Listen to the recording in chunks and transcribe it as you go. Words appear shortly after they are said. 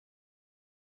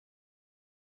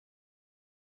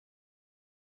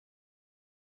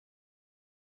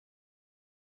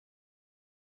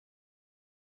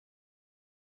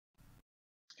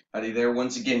Howdy there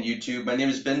once again, YouTube. My name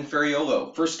is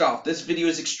Ferraiuolo. First off, this video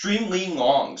is extremely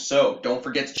long, so don't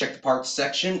forget to check the parts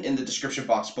section in the description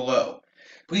box below.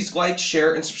 Please like,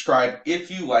 share, and subscribe if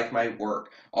you like my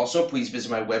work. Also, please visit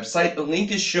my website. A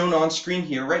link is shown on screen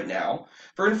here right now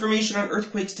for information on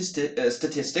earthquake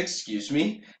statistics,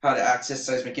 how to access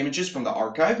seismic images from the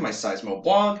archive, my Seismo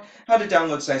blog, how to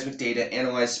download seismic data,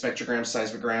 analyze spectrograms,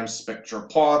 seismograms, spectral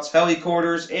plots,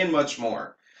 helicorders, and much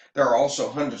more. There are also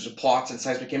hundreds of plots and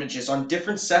seismic images on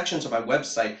different sections of my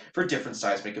website for different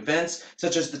seismic events,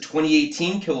 such as the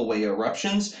 2018 Kilauea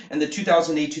eruptions and the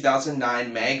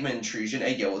 2008-2009 magma intrusion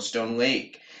at Yellowstone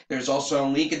Lake. There's also a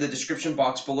link in the description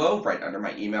box below, right under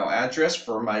my email address,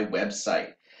 for my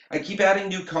website. I keep adding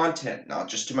new content, not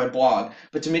just to my blog,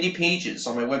 but to many pages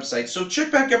on my website, so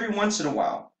check back every once in a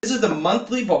while. This is the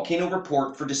monthly volcano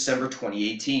report for December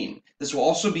 2018. This will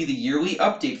also be the yearly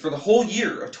update for the whole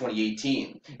year of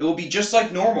 2018. It will be just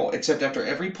like normal, except after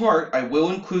every part, I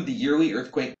will include the yearly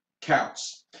earthquake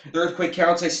counts. The earthquake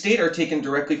counts I state are taken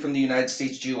directly from the United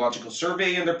States Geological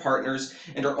Survey and their partners,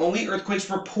 and are only earthquakes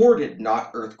reported,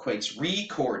 not earthquakes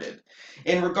recorded.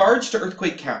 In regards to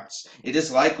earthquake counts, it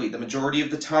is likely the majority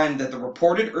of the time that the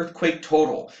reported earthquake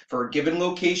total for a given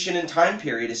location and time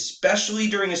period, especially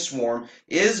during a swarm,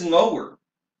 is lower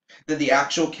than the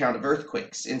actual count of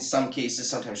earthquakes, in some cases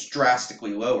sometimes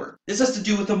drastically lower. This has to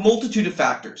do with a multitude of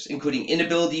factors, including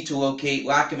inability to locate,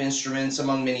 lack of instruments,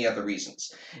 among many other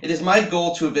reasons. It is my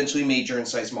goal to eventually major in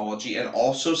seismology and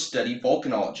also study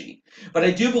volcanology, but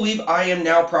I do believe I am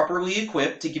now properly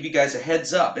equipped to give you guys a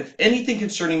heads up if anything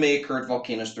concerning may occur at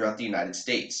volcanoes throughout the United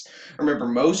States. Remember,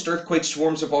 most earthquake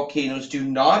swarms of volcanoes do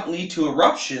not lead to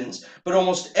eruptions, but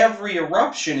almost every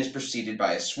eruption is preceded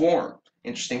by a swarm.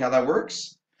 Interesting how that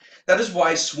works? That is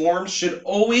why swarms should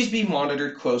always be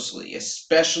monitored closely,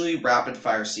 especially rapid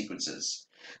fire sequences.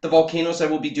 The volcanoes I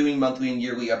will be doing monthly and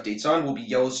yearly updates on will be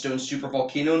Yellowstone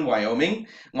supervolcano in Wyoming,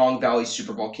 Long Valley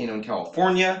supervolcano in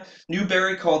California,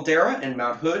 Newberry caldera and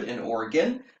Mount Hood in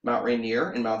Oregon, Mount Rainier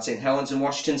and Mount St Helens in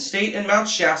Washington State, and Mount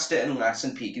Shasta and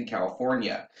Lassen Peak in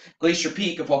California. Glacier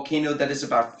Peak, a volcano that is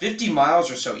about 50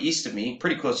 miles or so east of me,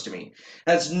 pretty close to me,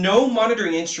 has no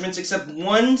monitoring instruments except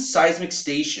one seismic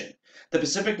station. The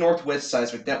Pacific Northwest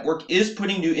Seismic Network is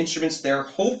putting new instruments there,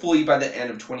 hopefully by the end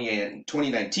of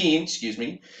 2019,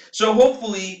 So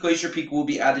hopefully Glacier Peak will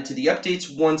be added to the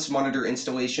updates once monitor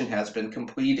installation has been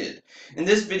completed. In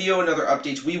this video and other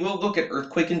updates, we will look at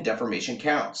earthquake and deformation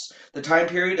counts. The time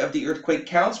period of the earthquake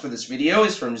counts for this video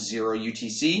is from 0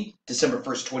 UTC, December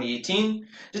 1st, 2018,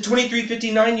 to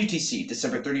 2359 UTC,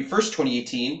 December 31st,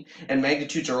 2018, and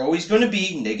magnitudes are always going to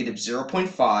be negative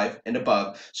 0.5 and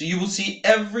above, so you will see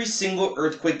every single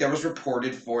earthquake that was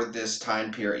reported for this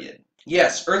time period.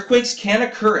 Yes, earthquakes can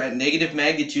occur at negative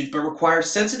magnitudes but require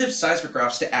sensitive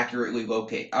seismographs to accurately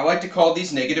locate. I like to call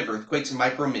these negative earthquakes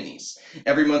micro-minis.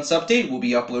 Every month's update will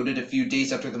be uploaded a few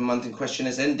days after the month in question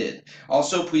has ended.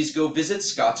 Also, please go visit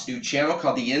Scott's new channel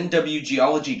called the NW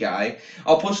Geology Guy.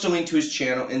 I'll post a link to his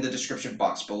channel in the description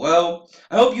box below.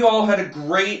 I hope you all had a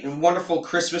great and wonderful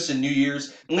Christmas and New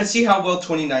Year's, and let's see how well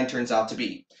 29 turns out to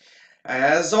be.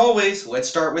 As always, let's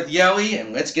start with Yelly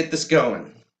and let's get this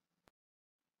going.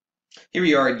 Here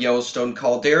we are at Yellowstone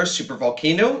Caldera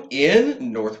Supervolcano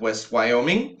in northwest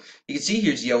Wyoming. You can see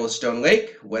here's Yellowstone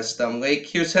Lake, West Thumb Lake,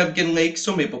 here's Hebgen Lake,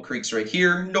 so Maple Creek's right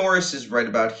here, Norris is right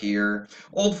about here,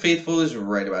 Old Faithful is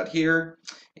right about here,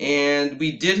 and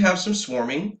we did have some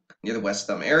swarming near the West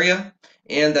Thumb area,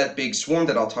 and that big swarm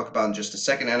that I'll talk about in just a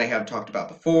second, and I have talked about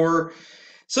before.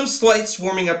 Some slight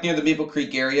swarming up near the Maple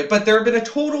Creek area, but there have been a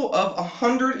total of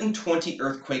 120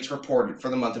 earthquakes reported for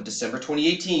the month of December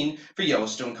 2018 for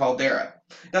Yellowstone Caldera.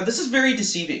 Now, this is very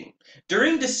deceiving.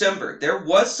 During December, there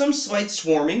was some slight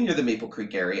swarming near the Maple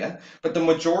Creek area, but the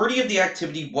majority of the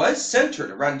activity was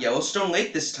centered around Yellowstone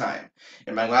Lake this time.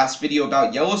 In my last video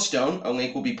about Yellowstone, a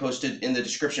link will be posted in the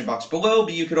description box below,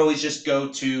 but you could always just go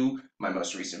to my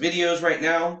most recent videos right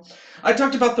now. I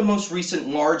talked about the most recent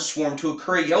large swarm to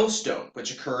occur at Yellowstone,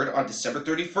 which occurred on December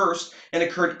 31st and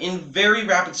occurred in very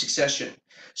rapid succession.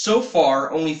 So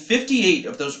far, only 58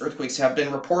 of those earthquakes have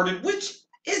been reported, which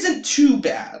isn't too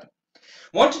bad.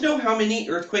 Want to know how many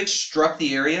earthquakes struck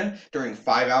the area during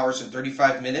 5 hours and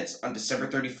 35 minutes on December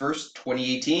 31st,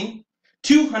 2018?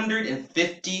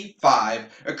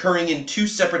 255, occurring in two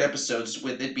separate episodes,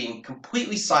 with it being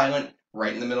completely silent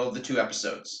right in the middle of the two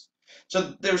episodes.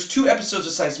 So there's two episodes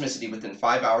of seismicity within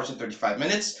 5 hours and 35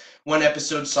 minutes. One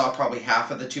episode saw probably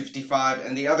half of the 255,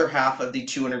 and the other half of the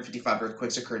 255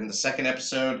 earthquakes occurred in the second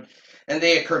episode. And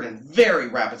they occurred in very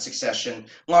rapid succession.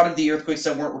 A lot of the earthquakes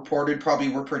that weren't reported probably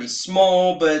were pretty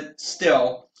small, but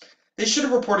still, They should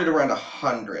have reported around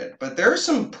 100, but there are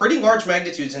some pretty large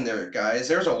magnitudes in there, guys.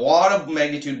 There's a lot of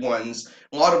magnitude 1s,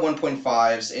 a lot of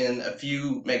 1.5s, and a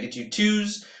few magnitude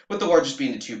 2s, with the largest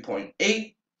being the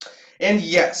 2.8. And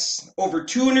yes, over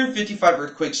 255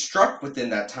 earthquakes struck within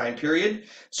that time period.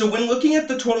 So when looking at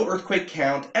the total earthquake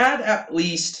count, add at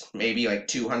least maybe like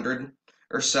 200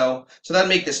 or so. So that'd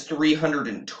make this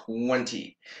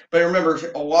 320. But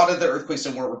remember, a lot of the earthquakes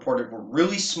that weren't reported were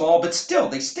really small, but still,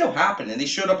 they still happened, and they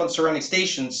showed up on surrounding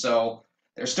stations, so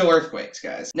they're still earthquakes,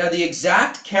 guys. Now, the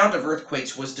exact count of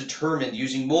earthquakes was determined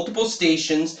using multiple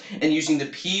stations and using the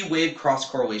P-wave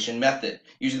cross-correlation method,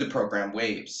 using the program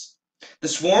waves. The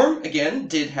swarm, again,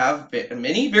 did have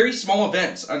many very small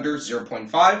events under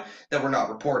 0.5 that were not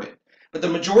reported. But the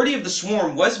majority of the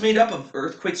swarm was made up of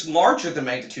earthquakes larger than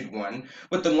magnitude 1,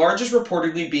 with the largest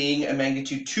reportedly being a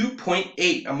magnitude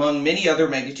 2.8 among many other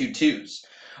magnitude 2s.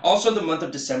 Also, the month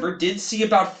of December did see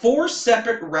about 4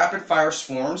 separate rapid-fire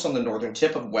swarms on the northern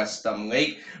tip of West Thumb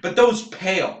Lake, but those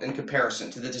paled in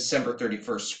comparison to the December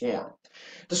 31st swarm.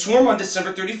 The swarm on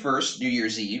December 31st, New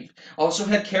Year's Eve, also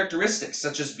had characteristics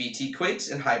such as VT quakes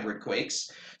and hybrid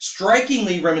quakes,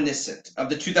 strikingly reminiscent of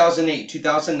the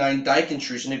 2008-2009 dike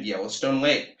intrusion of Yellowstone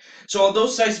Lake. So although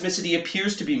seismicity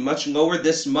appears to be much lower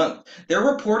this month, their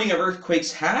reporting of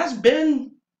earthquakes has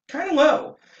been kind of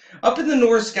low. Up in the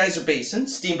Norris Geyser Basin,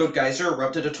 Steamboat Geyser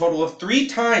erupted a total of 3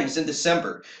 times in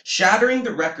December, shattering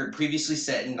the record previously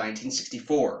set in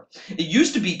 1964. It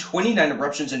used to be 29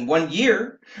 eruptions in 1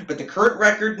 year, but the current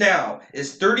record now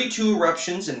is 32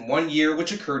 eruptions in 1 year,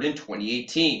 which occurred in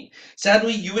 2018.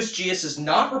 Sadly, USGS is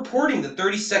not reporting the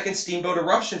 32nd Steamboat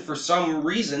eruption for some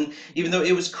reason, even though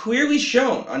it was clearly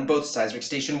shown on both Seismic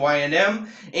Station YNM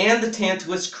and the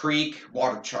Tantalus Creek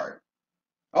water chart.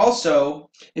 Also,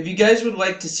 if you guys would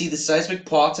like to see the seismic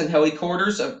plots and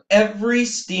helicorders of every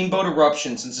steamboat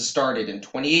eruption since it started in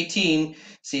 2018,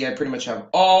 see, I pretty much have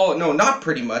all, no, not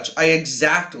pretty much, I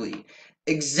exactly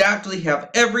have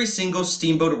every single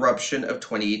steamboat eruption of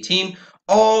 2018,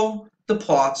 all the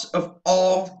plots of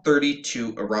all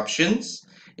 32 eruptions.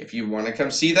 If you want to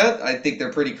come see that, I think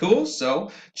they're pretty cool,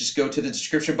 so just go to the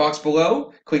description box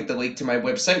below, click the link to my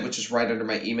website, which is right under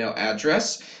my email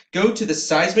address, go to the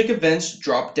Seismic Events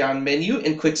drop-down menu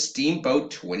and click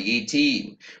Steamboat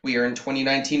 2018. We are in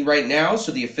 2019 right now,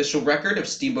 so the official record of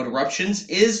steamboat eruptions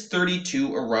is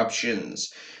 32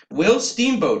 eruptions. Will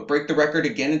Steamboat break the record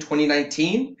again in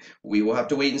 2019? We will have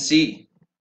to wait and see.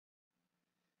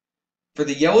 For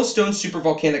the Yellowstone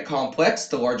supervolcanic complex,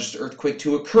 the largest earthquake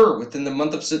to occur within the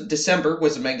month of December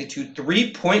was a magnitude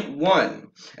 3.1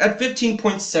 at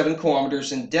 15.7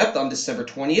 kilometers in depth on December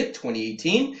 20th,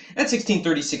 2018 at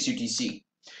 1636 UTC.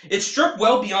 It struck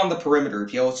well beyond the perimeter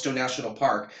of Yellowstone National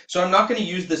Park, so I'm not going to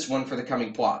use this one for the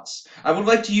coming plots. I would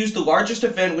like to use the largest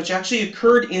event which actually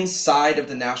occurred inside of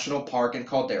the National Park and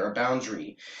Caldera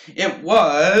boundary. It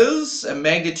was a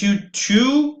magnitude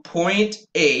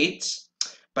 2.8.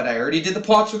 But I already did the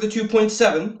plots for the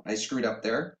 2.7. I screwed up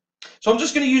there. So I'm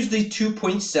just going to use the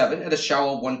 2.7 at a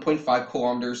shallow 1.5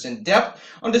 kilometers in depth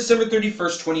on December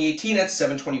 31st, 2018 at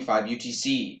 7:25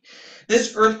 UTC.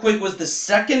 This earthquake was the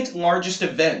second largest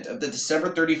event of the December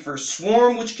 31st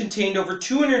swarm, which contained over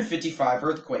 255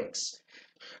 earthquakes.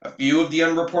 A few of the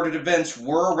unreported events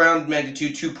were around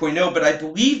magnitude 2.0, but I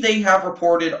believe they have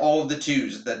reported all of the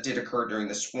 2s that did occur during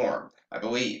the swarm, I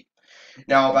believe.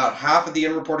 Now, about half of the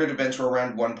unreported events were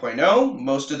around 1.0.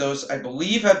 Most of those, I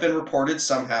believe, have been reported.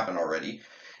 Some haven't already.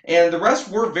 And the rest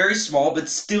were very small, but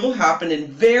still happened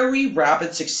in very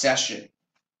rapid succession.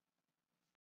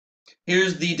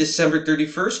 Here's the December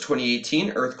 31st,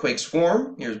 2018 earthquake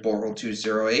swarm. Here's borehole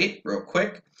 208, real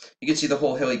quick. You can see the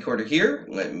whole helicorder here.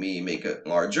 Let me make it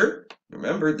larger.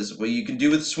 Remember, this is what you can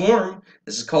do with swarm.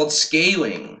 This is called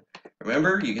scaling.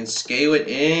 Remember, you can scale it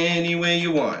any way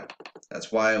you want. That's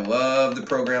why I love the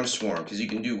program Swarm, because you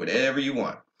can do whatever you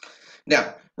want.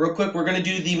 Now, real quick, we're going to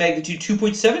do the magnitude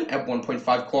 2.7 at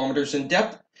 1.5 kilometers in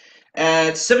depth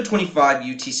at 7:25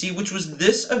 UTC, which was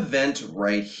this event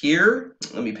right here.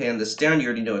 Let me pan this down. You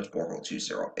already know it's borehole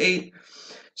 208.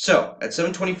 So, at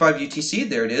 7:25 UTC,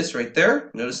 there it is right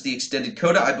there. Notice the extended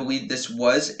coda. I believe this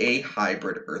was a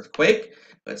hybrid earthquake.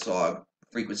 Let's log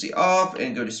frequency off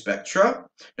and go to spectra.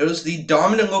 Notice the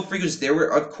dominant low frequencies. There were,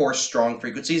 of course, strong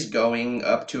frequencies going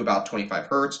up to about 25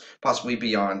 hertz, possibly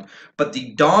beyond. But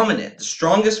the dominant, the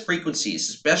strongest frequencies,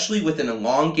 especially with an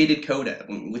elongated coda,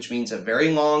 which means a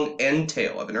very long end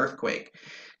tail of an earthquake,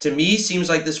 to me seems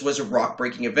like this was a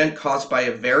rock-breaking event caused by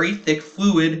a very thick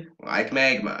fluid like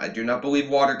magma. I do not believe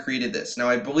water created this. Now,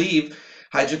 I believe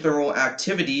Hydrothermal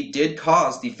activity did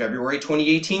cause the February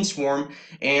 2018 swarm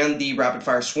and the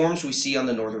rapid-fire swarms we see on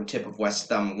the northern tip of West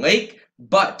Thumb Lake.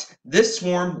 But this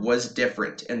swarm was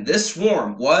different, and this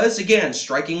swarm was, again,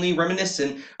 strikingly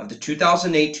reminiscent of the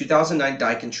 2008-2009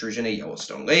 dike intrusion at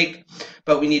Yellowstone Lake.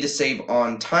 But we need to save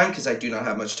on time because I do not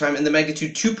have much time. And the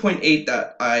magnitude 2.8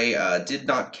 that I did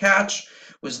not catch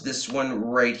was this one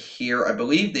right here. I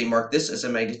believe they marked this as a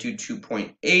magnitude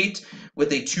 2.8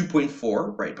 with a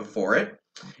 2.4 right before it.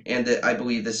 And I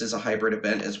believe this is a hybrid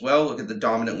event as well. Look at the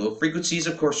dominant low frequencies.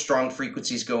 Of course, strong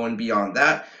frequencies going beyond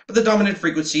that, but the dominant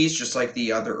frequencies, just like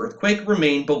the other earthquake,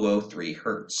 remain below 3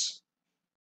 Hertz.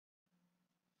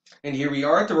 And here we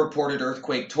are at the reported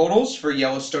earthquake totals for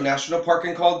Yellowstone National Park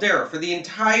and Caldera for the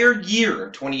entire year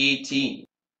of 2018.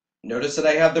 Notice that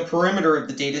I have the perimeter of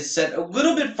the data set a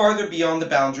little bit farther beyond the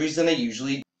boundaries than I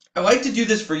usually do. I like to do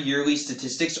this for yearly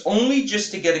statistics only just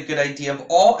to get a good idea of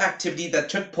all activity that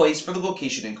took place for the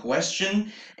location in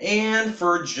question and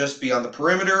for just beyond the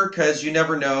perimeter, because you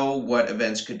never know what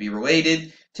events could be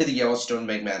related to the Yellowstone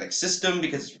magmatic system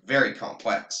because it's very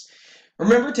complex.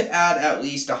 Remember to add at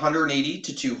least 180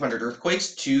 to 200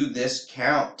 earthquakes to this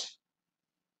count.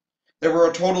 There were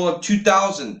a total of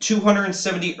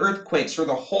 2,270 earthquakes for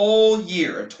the whole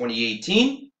year of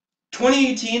 2018.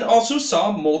 2018 also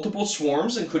saw multiple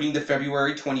swarms, including the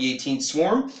February 2018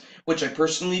 swarm, which I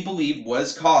personally believe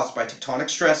was caused by tectonic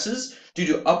stresses due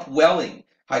to upwelling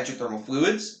hydrothermal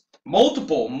fluids.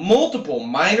 Multiple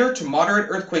minor to moderate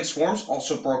earthquake swarms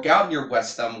also broke out near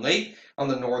West Thumb Lake on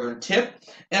the northern tip,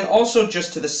 and also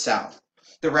just to the south.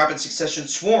 The rapid succession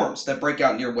swarms that break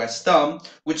out near West Thumb,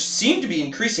 which seem to be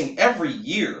increasing every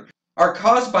year, are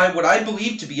caused by what I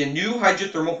believe to be a new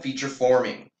hydrothermal feature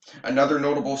forming. Another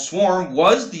notable swarm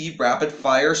was the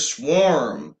rapid-fire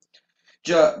swarm.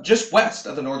 Just west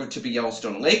of the northern tip of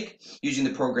Yellowstone Lake, using the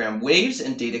program WAVES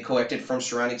and data collected from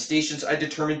surrounding stations, I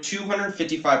determined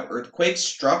 255 earthquakes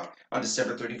struck on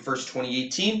December 31st,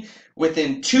 2018,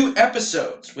 within 2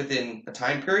 episodes, within a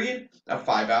time period of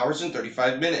 5 hours and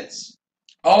 35 minutes.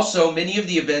 Also, many of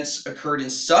the events occurred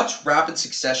in such rapid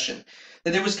succession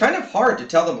that it was kind of hard to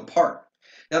tell them apart.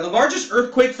 Now, the largest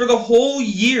earthquake for the whole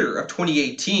year of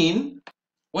 2018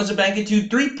 was a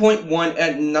magnitude 3.1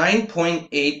 at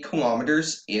 9.8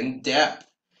 kilometers in depth.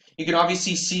 You can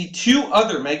obviously see 2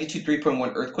 other magnitude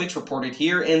 3.1 earthquakes reported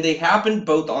here, and they happened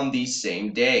both on the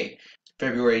same day,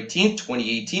 February 18th,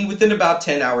 2018, within about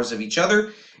 10 hours of each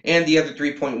other, and the other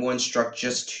 3.1 struck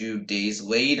just 2 days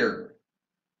later.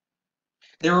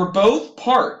 They were both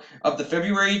part of the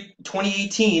February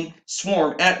 2018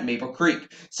 swarm at Maple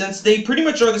Creek. Since they pretty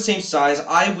much are the same size,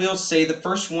 I will say the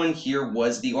first one here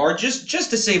was the largest,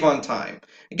 just to save on time.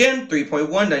 Again, 3.1,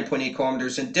 9.8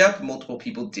 kilometers in depth, multiple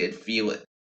people did feel it.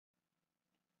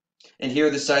 And here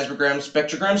are the seismogram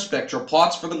spectrogram spectral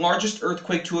plots for the largest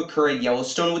earthquake to occur at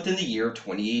Yellowstone within the year of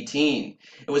 2018.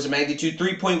 It was a magnitude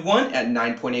 3.1 at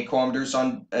 9.8 kilometers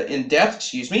in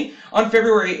depth, on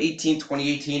February 18,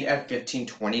 2018 at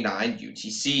 1529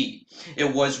 UTC.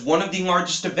 It was one of the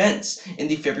largest events in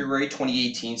the February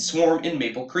 2018 swarm in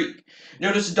Maple Creek.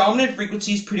 Notice dominant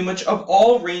frequencies pretty much of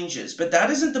all ranges, but that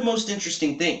isn't the most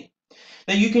interesting thing.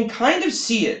 Now you can kind of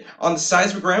see it on the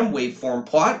seismogram waveform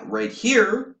plot right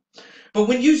here. But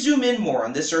when you zoom in more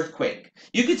on this earthquake,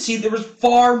 you could see there was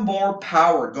far more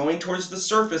power going towards the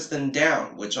surface than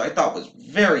down, which I thought was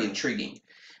very intriguing.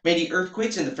 Many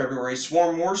earthquakes in the February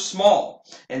swarm were small,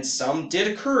 and some did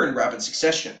occur in rapid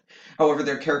succession. However,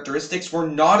 their characteristics were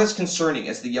not as concerning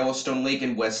as the Yellowstone Lake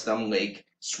and West Thumb Lake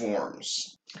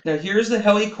swarms. Now here's the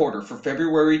heliquarter for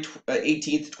February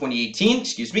 18th, 2018,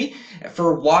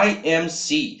 for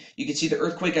YMC. You can see the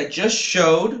earthquake I just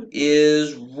showed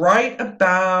is right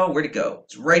about, where'd it go?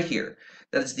 It's right here.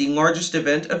 That is the largest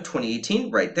event of 2018,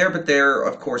 right there, but there are,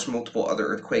 of course, multiple other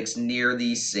earthquakes near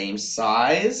the same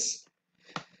size.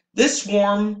 This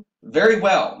swarm, very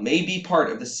well, may be part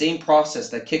of the same process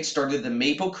that kick-started the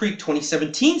Maple Creek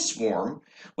 2017 swarm,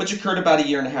 which occurred about 1.5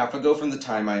 years ago from the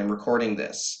time I am recording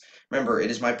this. Remember,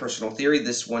 it is my personal theory,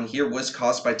 this one here was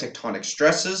caused by tectonic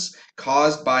stresses,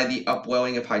 caused by the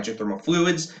upwelling of hydrothermal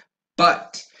fluids,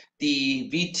 but the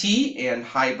VT and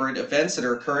hybrid events that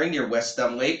are occurring near West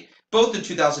Thumb Lake, both in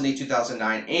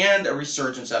 2008-2009, and a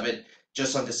resurgence of it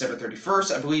just on December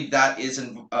 31st, I believe that is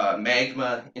a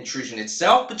magma intrusion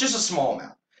itself, but just a small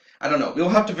amount. I don't know, we'll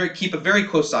have to keep a very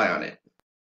close eye on it.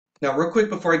 Now, real quick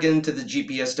before I get into the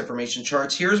GPS deformation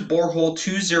charts, here's borehole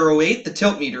 208, the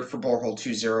tilt meter for borehole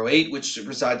 208, which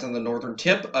resides on the northern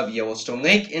tip of Yellowstone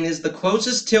Lake and is the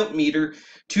closest tilt meter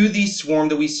to the swarm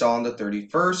that we saw on the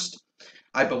 31st.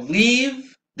 I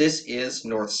believe This is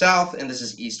north-south, and this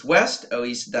is east-west. At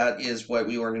least that is what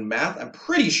we learned in math, I'm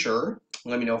pretty sure.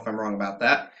 Let me know if I'm wrong about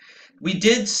that. We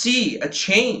did see a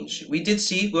change. We did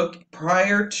see, look,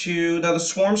 prior to, now the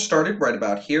swarm started right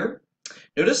about here.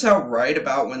 Notice how right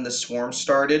about when the swarm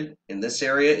started in this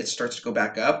area, it starts to go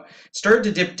back up. It started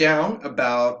to dip down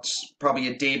about probably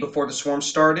a day before the swarm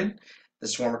started. The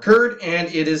swarm occurred, and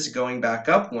it is going back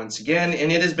up once again,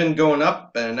 and it has been going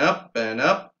up and up and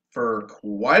up for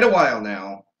quite a while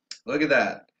now. Look at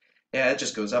that. Yeah, it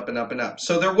just goes up and up and up.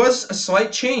 So there was a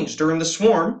slight change during the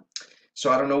swarm. So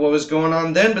I don't know what was going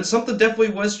on then, but something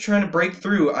definitely was trying to break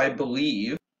through, I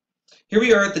believe. Here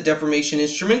we are at the deformation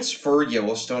instruments for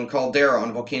Yellowstone caldera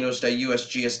on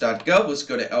volcanoes.usgs.gov. Let's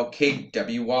go to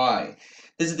LKWY.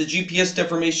 This is the GPS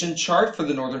deformation chart for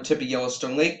the northern tip of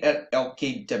Yellowstone Lake at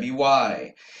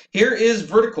LKWY. Here is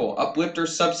vertical, uplift or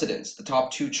subsidence. The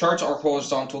top two charts are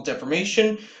horizontal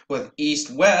deformation with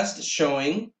east-west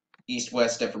showing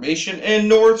east-west deformation and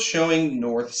north showing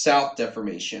north-south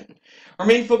deformation. Our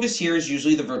main focus here is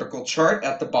usually the vertical chart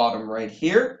at the bottom right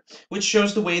here, which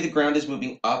shows the way the ground is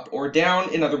moving up or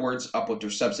down, in other words, uplift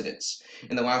or subsidence.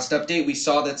 In the last update, we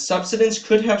saw that subsidence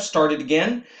could have started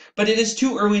again, but it is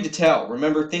too early to tell.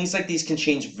 Remember, things like these can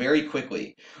change very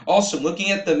quickly. Also, looking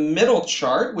at the middle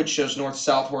chart, which shows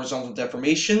north-south horizontal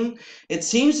deformation, it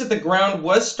seems that the ground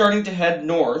was starting to head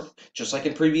north, just like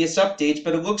in previous updates,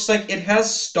 but it looks like it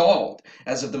has stalled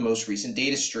as of the most recent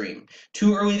data stream.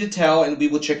 Too early to tell, and we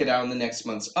will check it out in the next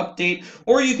month's update,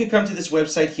 or you can come to this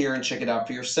website here and check it out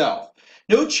for yourself.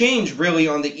 No change really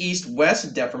on the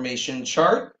east-west deformation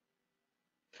chart,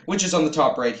 which is on the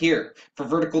top right here. For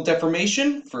vertical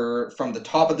deformation, from the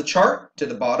top of the chart to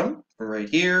the bottom, from right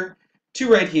here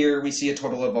to right here, we see a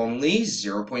total of only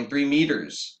 0.3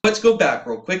 meters. Let's go back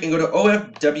real quick and go to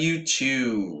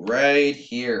OFW2 right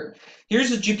here.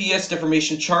 Here's a GPS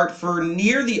deformation chart for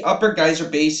near the upper geyser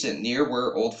basin, near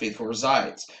where Old Faithful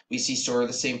resides. We see sort of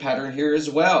the same pattern here as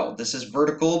well. This is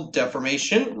vertical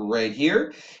deformation right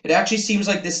here. It actually seems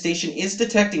like this station is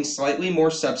detecting slightly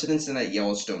more subsidence than at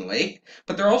Yellowstone Lake,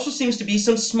 but there also seems to be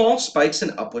some small spikes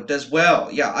in uplift as well.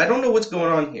 Yeah, I don't know what's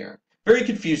going on here. Very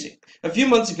confusing. A few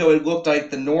months ago, it looked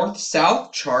like the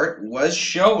north-south chart was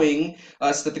showing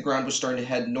us that the ground was starting to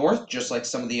head north, just like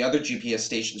some of the other GPS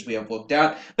stations we have looked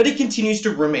at, but it continues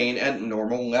to remain at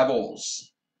normal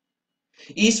levels.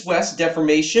 East-west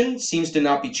deformation seems to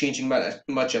not be changing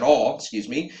much at all,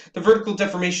 The vertical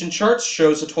deformation chart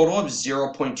shows a total of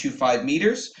 0.25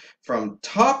 meters from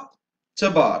top to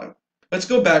bottom. Let's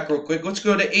go back real quick. Let's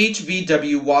go to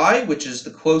HVWY, which is the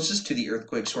closest to the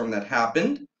earthquake swarm that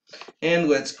happened. And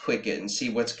let's click it and see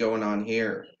what's going on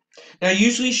here. Now, I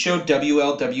usually show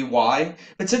WLWY,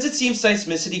 but since it seems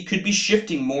seismicity could be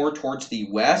shifting more towards the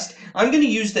west, I'm going to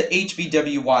use the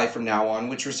HVWY from now on,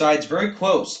 which resides very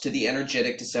close to the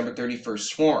energetic December 31st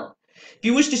swarm. If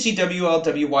you wish to see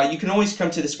WLWY, you can always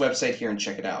come to this website here and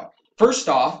check it out. First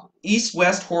off,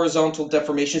 east-west horizontal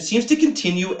deformation seems to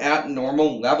continue at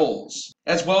normal levels,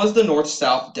 as well as the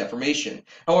north-south deformation.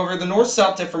 However, the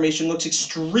north-south deformation looks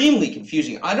extremely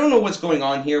confusing. I don't know what's going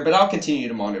on here, but I'll continue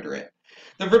to monitor it.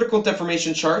 The vertical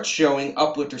deformation chart showing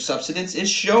uplift or subsidence is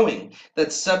showing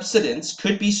that subsidence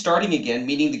could be starting again,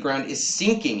 meaning the ground is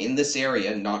sinking in this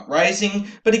area, not rising,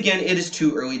 but again, it is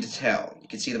too early to tell. You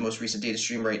can see the most recent data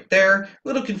stream right there. A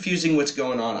little confusing what's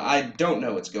going on. I don't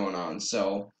know what's going on,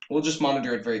 so we'll just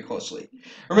monitor it very closely.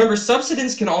 Remember,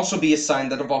 subsidence can also be a sign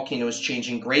that a volcano is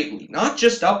changing greatly, not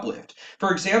just uplift.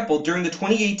 For example, during the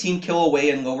 2018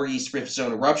 Kilauea and Lower East Rift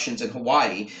Zone eruptions in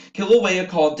Hawaii, Kilauea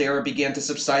caldera began to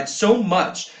subside so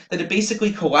much that it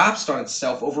basically collapsed on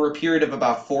itself over a period of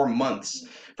about 4 months.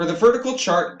 For the vertical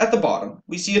chart at the bottom,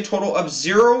 we see a total of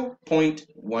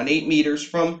 0.18 meters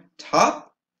from top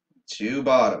to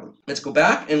bottom. Let's go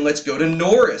back and let's go to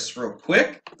Norris real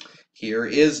quick. Here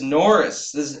is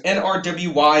Norris. This is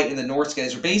NRWY in the North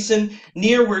Geyser Basin,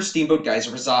 near where Steamboat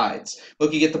Geyser resides.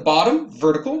 Looking at the bottom,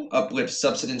 vertical, uplift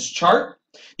subsidence chart,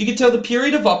 you can tell the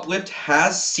period of uplift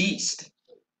has ceased.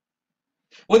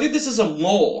 Whether this is a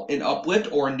lull in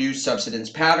uplift or a new subsidence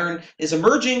pattern is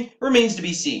emerging remains to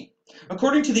be seen.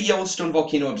 According to the Yellowstone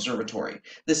Volcano Observatory,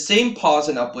 the same pause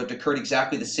and uplift occurred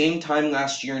exactly the same time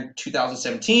last year in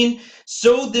 2017,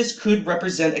 so this could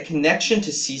represent a connection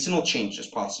to seasonal changes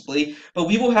possibly, but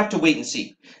we will have to wait and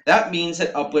see. That means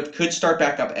that uplift could start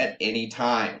back up at any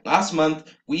time. Last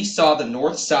month, we saw the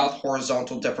north-south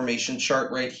horizontal deformation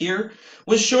chart right here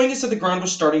was showing us that the ground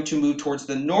was starting to move towards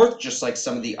the north, just like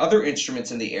some of the other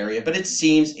instruments in the area, but it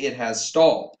seems it has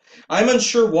stalled. I'm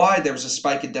unsure why there was a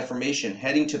spike in deformation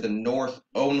heading to the north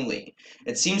only.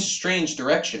 It seems a strange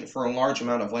direction for a large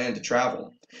amount of land to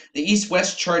travel. The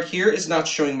east-west chart here is not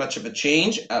showing much of a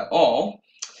change at all.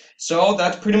 So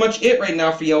that's pretty much it right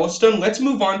now for Yellowstone. Let's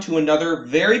move on to another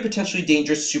very potentially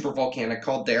dangerous supervolcanic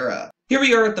caldera. Here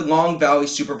we are at the Long Valley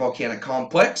Supervolcanic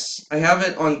Complex. I have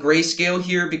it on grayscale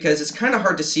here because it's kind of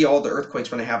hard to see all the earthquakes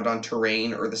when I have it on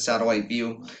terrain or the satellite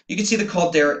view. You can see the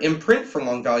caldera imprint for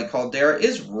Long Valley Caldera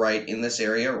is right in this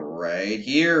area right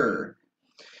here.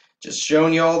 Just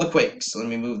showing you all the quakes. Let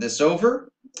me move this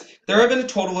over. There have been a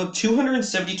total of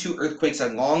 272 earthquakes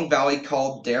at Long Valley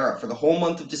Caldera for the whole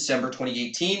month of December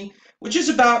 2018, which is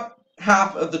about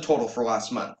half of the total for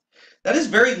last month. That is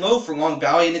very low for Long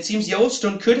Valley, and it seems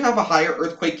Yellowstone could have a higher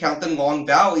earthquake count than Long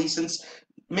Valley since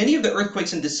many of the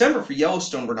earthquakes in December for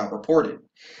Yellowstone were not reported.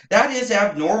 That is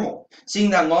abnormal,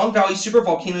 seeing that Long Valley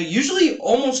supervolcano usually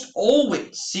almost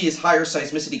always sees higher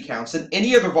seismicity counts than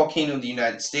any other volcano in the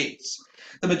United States.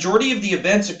 The majority of the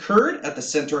events occurred at the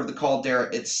center of the caldera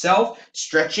itself,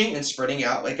 stretching and spreading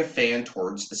out like a fan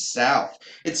towards the south.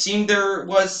 It seemed there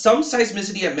was some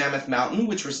seismicity at Mammoth Mountain,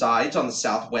 which resides on the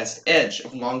southwest edge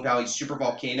of Long Valley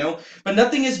supervolcano, but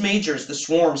nothing as major as the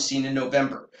swarm seen in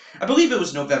November. I believe it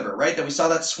was November, right, that we saw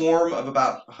that swarm of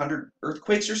about 100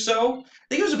 earthquakes or so? I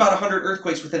think it was about 100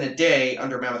 earthquakes within a day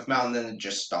under Mammoth Mountain, then it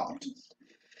just stopped.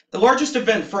 The largest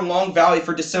event for Long Valley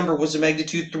for December was a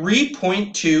magnitude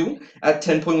 3.2 at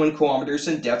 10.1 kilometers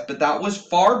in depth, but that was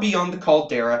far beyond the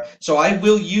caldera, so I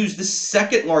will use the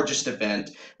second largest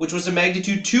event, which was a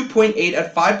magnitude 2.8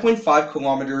 at 5.5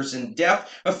 kilometers in depth,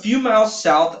 a few miles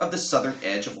south of the southern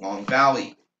edge of Long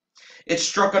Valley. It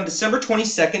struck on December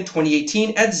 22nd,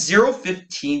 2018 at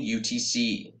 0:15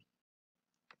 UTC.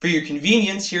 For your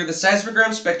convenience, here are the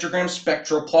seismogram spectrogram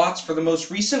spectral plots for the most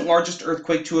recent largest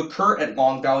earthquake to occur at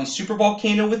Long Valley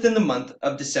supervolcano within the month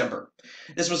of December.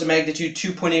 This was a magnitude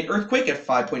 2.8 earthquake at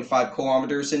 5.5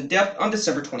 kilometers in depth on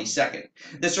December 22nd.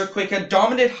 This earthquake had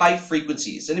dominant high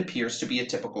frequencies and appears to be a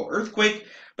typical earthquake,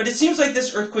 but it seems like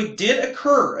this earthquake did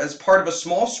occur as part of a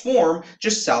small swarm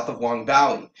just south of Long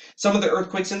Valley. Some of the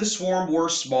earthquakes in the swarm were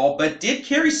small, but did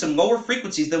carry some lower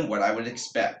frequencies than what I would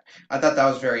expect. I thought that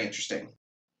was very interesting.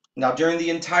 Now, during the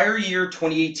entire year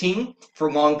 2018, for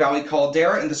Long Valley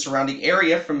Caldera and the surrounding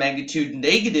area from magnitude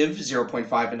negative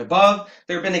 0.5 and above,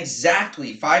 there have been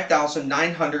exactly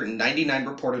 5,999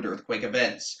 reported earthquake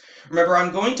events. Remember,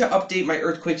 I'm going to update my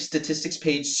earthquake statistics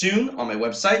page soon on my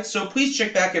website, so please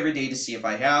check back every day to see if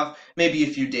I have, maybe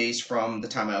a few days from the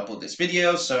time I upload this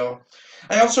video. So,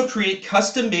 I also create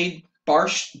custom-made bar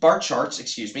charts,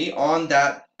 on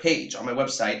that page on my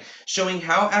website showing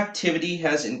how activity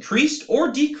has increased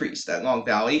or decreased at Long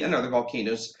Valley and other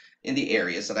volcanoes in the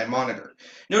areas that I monitor.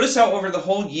 Notice how over the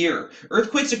whole year,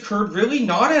 earthquakes occurred really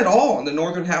not at all in the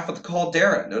northern half of the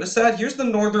caldera. Notice that? Here's the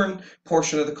northern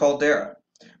portion of the caldera.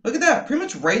 Look at that, pretty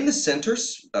much right in the center,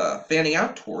 fanning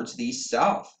out towards the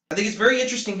south. I think it's very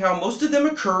interesting how most of them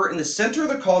occur in the center of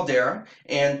the caldera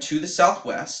and to the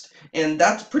southwest, and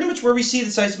that's pretty much where we see the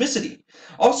seismicity.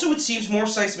 Also, it seems more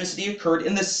seismicity occurred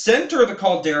in the center of the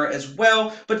caldera as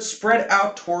well, but spread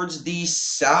out towards the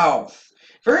south.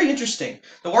 Very interesting.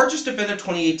 The largest event of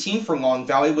 2018 for Long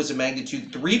Valley was a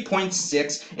magnitude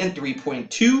 3.6 and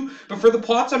 3.2, but for the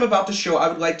plots I'm about to show, I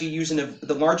would like to use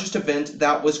the largest event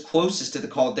that was closest to the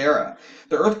caldera.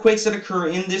 The earthquakes that occur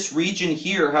in this region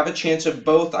here have a chance of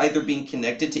both either being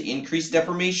connected to increased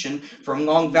deformation from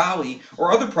Long Valley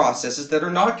or other processes that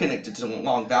are not connected to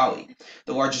Long Valley.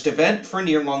 The largest event for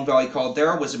near Long Valley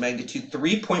Caldera was a magnitude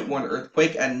 3.1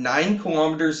 earthquake at 9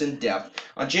 kilometers in depth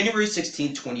on January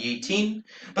 16, 2018.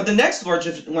 But the next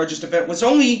largest event was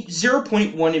only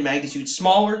 0.1 in magnitude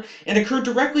smaller and occurred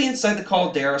directly inside the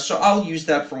caldera, so I'll use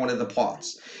that for one of the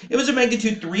plots. It was a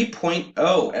magnitude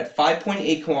 3.0 at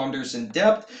 5.8 kilometers in depth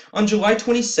on July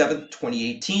 27,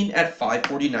 2018 at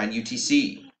 5:49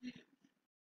 UTC.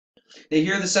 Now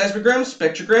here are the seismogram,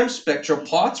 spectrogram, spectral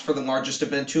plots for the largest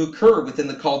event to occur within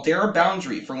the caldera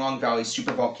boundary for Long Valley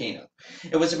supervolcano.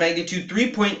 It was a magnitude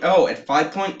 3.0 at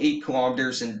 5.8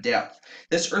 kilometers in depth.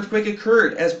 This earthquake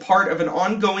occurred as part of an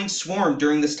ongoing swarm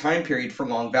during this time period for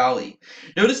Long Valley.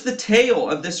 Notice the tail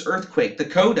of this earthquake, the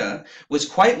coda, was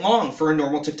quite long for a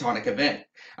normal tectonic event.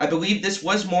 I believe this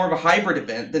was more of a hybrid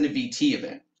event than a VT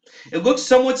event. It looks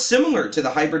somewhat similar to the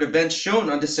hybrid events shown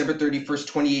on December 31st,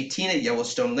 2018 at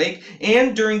Yellowstone Lake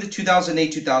and during the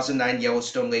 2008-2009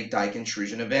 Yellowstone Lake dike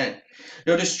intrusion event.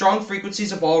 Notice strong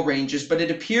frequencies of all ranges, but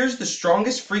it appears the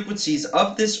strongest frequencies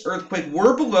of this earthquake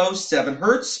were below 7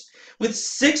 Hz, with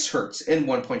 6 Hz and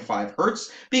 1.5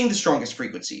 Hz being the strongest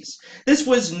frequencies. This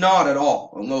was not at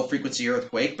all a low-frequency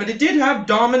earthquake, but it did have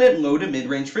dominant low to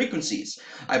mid-range frequencies.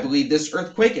 I believe this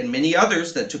earthquake and many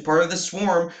others that took part of the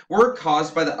swarm were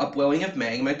caused by the upwelling of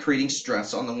magma creating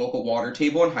stress on the local water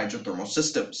table and hydrothermal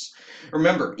systems.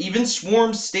 Remember, even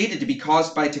swarms stated to be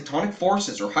caused by tectonic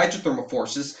forces or hydrothermal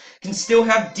forces can still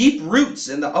have deep roots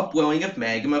in the upwelling of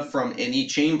magma from any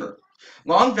chamber.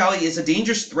 Long Valley is a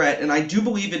dangerous threat, and I do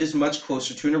believe it is much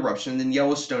closer to an eruption than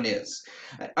Yellowstone is.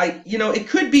 It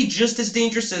could be just as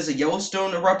dangerous as a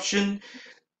Yellowstone eruption,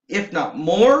 if not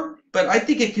more, but I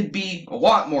think it could be a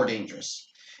lot more dangerous.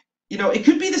 It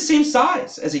could be the same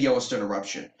size as a Yellowstone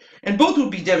eruption, and both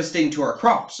would be devastating to our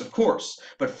crops, of course,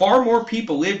 but far more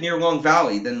people live near Long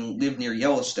Valley than live near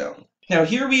Yellowstone. Now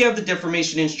here we have the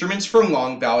deformation instruments for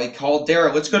Long Valley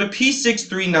caldera. Let's go to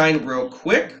P639 real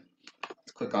quick.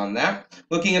 Click on that.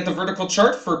 Looking at the vertical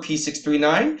chart for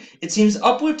P639, it seems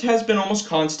uplift has been almost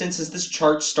constant since this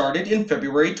chart started in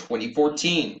February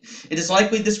 2014. It is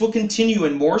likely this will continue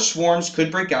and more swarms could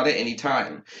break out at any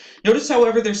time. Notice,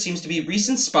 however, there seems to be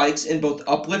recent spikes in both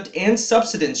uplift and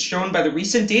subsidence shown by the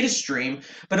recent data stream,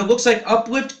 but it looks like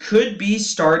uplift could be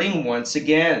starting once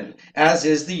again, as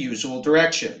is the usual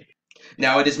direction.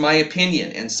 Now, it is my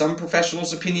opinion, and some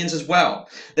professionals' opinions as well,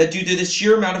 that due to the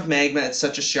sheer amount of magma at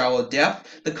such a shallow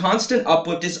depth, the constant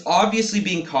uplift is obviously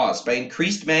being caused by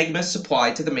increased magma supply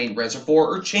to the main reservoir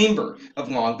or chamber of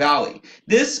Long Valley.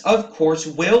 This, of course,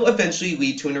 will eventually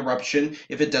lead to an eruption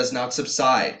if it does not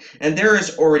subside, and there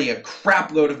is already a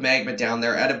crap load of magma down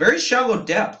there at a very shallow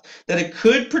depth that it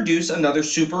could produce another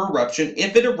super eruption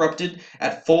if it erupted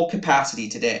at full capacity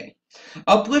today.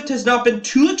 Uplift has not been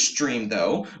too extreme,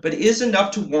 though, but is enough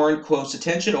to warrant close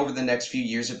attention over the next few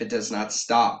years if it does not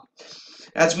stop.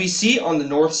 As we see on the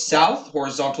north-south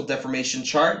horizontal deformation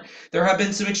chart, there have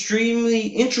been some extremely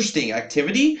interesting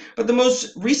activity, but the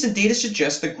most recent data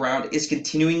suggests the ground is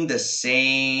continuing the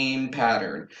same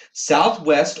pattern.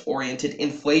 Southwest-oriented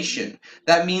inflation.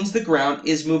 That means the ground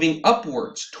is moving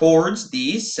upwards towards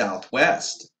the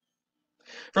southwest.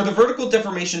 For the vertical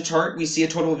deformation chart, we see a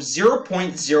total of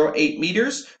 0.08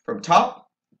 meters from top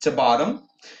to bottom.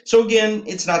 So again,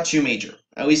 it's not too major,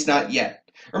 at least not yet.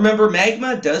 Remember,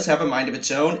 magma does have a mind of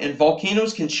its own, and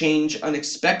volcanoes can change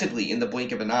unexpectedly in the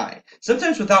blink of an eye,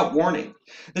 sometimes without warning.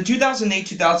 The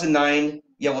 2008-2009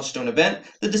 Yellowstone event,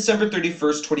 the December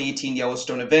 31st, 2018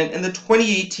 Yellowstone event, and the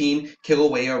 2018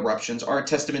 Kilauea eruptions are a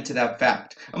testament to that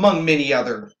fact, among many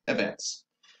other events.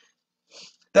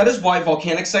 That is why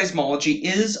volcanic seismology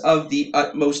is of the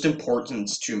utmost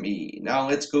importance to me. Now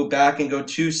let's go back and go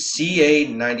to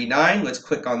CA99. Let's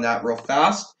click on that real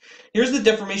fast. Here's the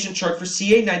deformation chart for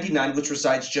CA99, which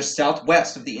resides just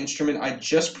southwest of the instrument I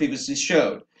just previously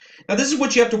showed. Now this is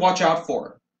what you have to watch out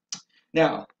for.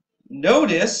 Now,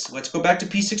 notice, let's go back to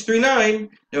P639.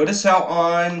 Notice how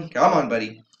come on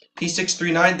buddy,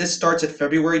 P639, this starts at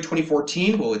February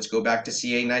 2014. Well, let's go back to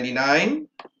CA99.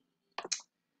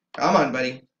 Come on,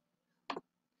 buddy.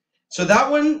 So that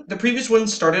one, the previous one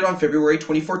started on February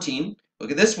 2014.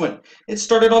 Look at this one. It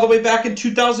started all the way back in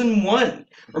 2001.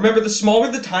 Remember, the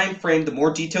smaller the time frame, the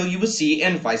more detail you will see,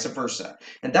 and vice versa.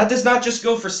 And that does not just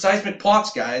go for seismic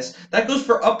plots, guys. That goes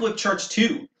for uplift charts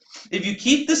too. If you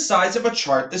keep the size of a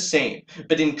chart the same,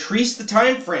 but increase the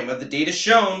time frame of the data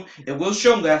shown, it will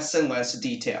show less and less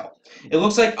detail. It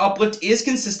looks like uplift is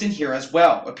consistent here as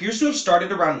well. Appears to have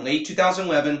started around late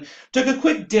 2011, took a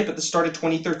quick dip at the start of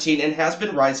 2013, and has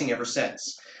been rising ever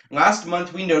since. Last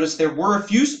month we noticed there were a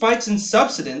few spikes in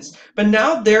subsidence, but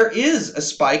now there is a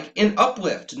spike in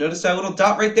uplift. Notice that little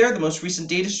dot right there, the most recent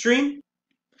data stream?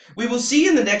 We will see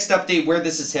in the next update where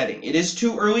this is heading. It is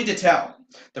too early to tell.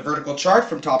 The vertical chart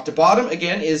from top to bottom,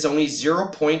 again, is only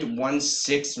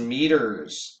 0.16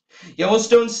 meters.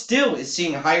 Yellowstone still is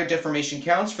seeing higher deformation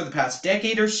counts for the past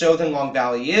decade or so than Long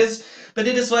Valley is, but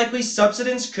it is likely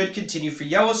subsidence could continue for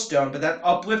Yellowstone, but that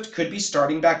uplift could be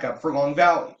starting back up for Long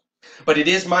Valley. But it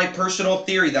is my personal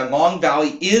theory that Long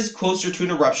Valley is closer to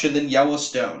an eruption than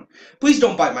Yellowstone. Please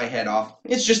don't bite my head off.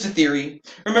 It's just a theory.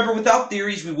 Remember, without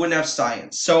theories, we wouldn't have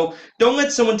science. So don't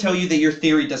let someone tell you that your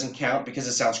theory doesn't count because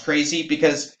it sounds crazy,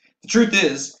 because the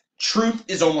truth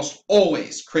is almost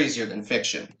always crazier than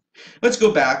fiction. Let's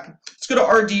go back. Let's go to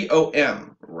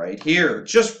RDOM right here,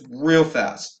 just real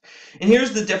fast. And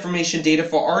here's the deformation data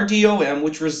for RDOM,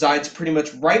 which resides pretty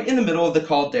much right in the middle of the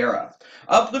caldera.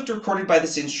 Uplift recorded by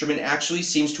this instrument actually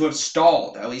seems to have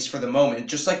stalled, at least for the moment,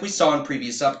 just like we saw in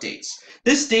previous updates.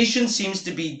 This station seems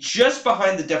to be just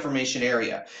behind the deformation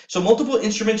area, so multiple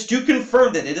instruments do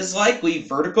confirm that it is likely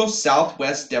vertical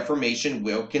southwest deformation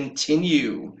will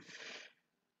continue.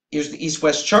 Here's the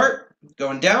east-west chart.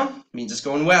 going down means it's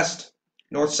going west.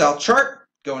 North-south chart,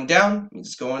 going down means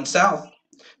it's going south.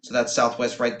 So that's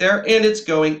southwest right there, and it's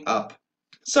going up.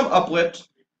 Some uplift,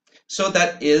 so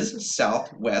that is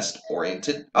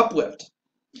southwest-oriented uplift.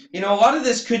 You know, a lot of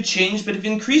this could change, but if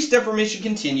increased deformation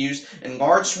continues and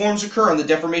large swarms occur on the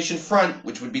deformation front,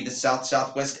 which would be the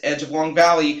south-southwest edge of Long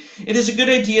Valley, it is a good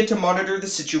idea to monitor the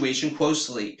situation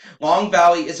closely. Long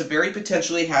Valley is a very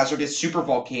potentially hazardous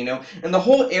supervolcano, and the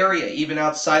whole area, even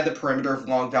outside the perimeter of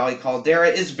Long Valley caldera,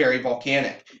 is very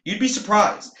volcanic. You'd be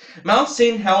surprised. Mount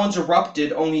St Helens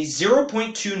erupted only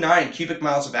 0.29 cubic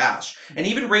miles of ash, and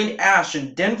even rained ash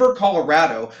in Denver,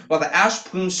 Colorado, while the ash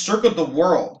plumes circled the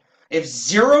world. If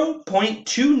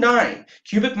 0.29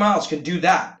 cubic miles can do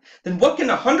that, then what can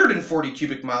 140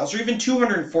 cubic miles or even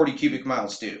 240 cubic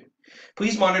miles do?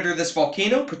 Please monitor this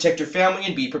volcano, protect your family,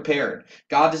 and be prepared.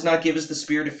 God does not give us the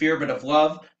spirit of fear, but of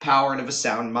love, power, and of a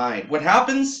sound mind. What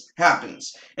happens,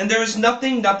 happens. And there is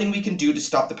nothing we can do to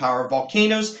stop the power of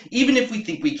volcanoes, even if we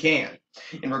think we can.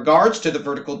 In regards to the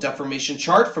vertical deformation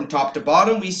chart, from top to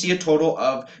bottom, we see a total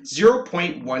of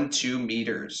 0.12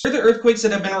 meters. Here are the earthquakes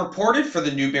that have been reported for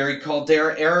the Newberry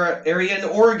caldera area in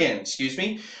Oregon.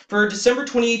 For December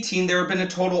 2018, there have been a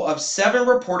total of 7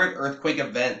 reported earthquake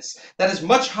events. That is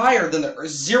much higher than the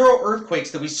 0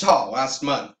 earthquakes that we saw last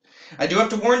month. I do have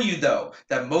to warn you, though,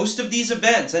 that most of these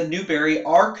events at Newberry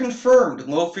are confirmed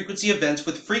low-frequency events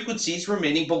with frequencies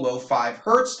remaining below 5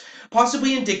 Hz,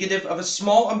 possibly indicative of a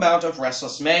small amount of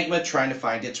restless magma trying to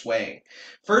find its way.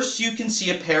 First, you can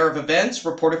see a pair of events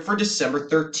reported for December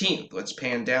 13th. Let's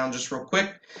pan down just real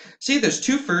quick. See, there's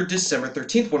 2 for December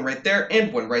 13th, one right there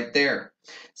and one right there.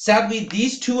 Sadly,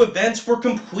 these 2 events were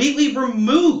completely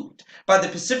removed by the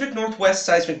Pacific Northwest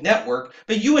Seismic Network,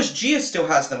 but USGS still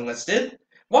has them listed.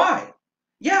 Why?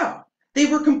 Yeah, they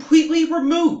were completely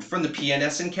removed from the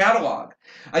PNSN catalog.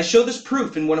 I show this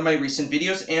proof in one of my recent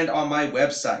videos and on my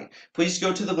website. Please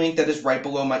go to the link that is right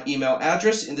below my email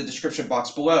address in the description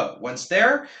box below. Once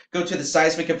there, go to the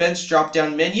Seismic Events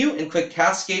drop-down menu and click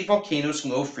Cascade Volcanoes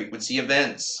Low Frequency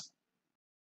Events.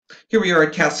 Here we are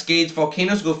at Cascades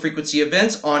Volcanoes Low Frequency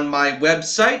Events on my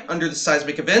website under the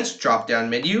Seismic Events drop-down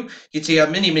menu. You can see I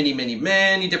have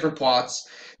many different plots.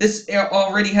 This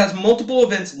already has multiple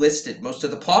events listed. Most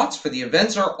of the plots for the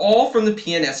events are all from the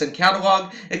PNSN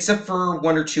catalog, except for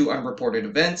 1 or 2 unreported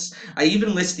events. I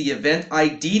even list the event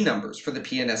ID numbers for the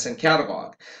PNSN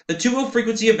catalog. The 2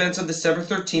 low-frequency events on December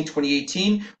 13,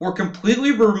 2018 were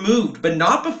completely removed, but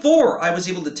not before I was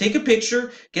able to take a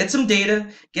picture, get some data,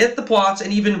 get the plots,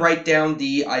 and even write down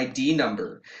the ID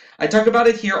number. I talk about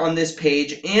it here on this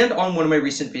page and on one of my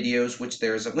recent videos, which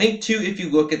there is a link to if you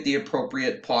look at the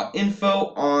appropriate plot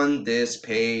info on this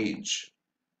page.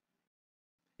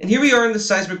 And here we are in the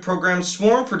seismic program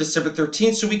swarm for December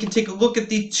 13th, so we can take a look at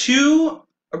the 2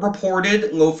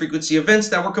 reported low-frequency events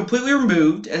that were completely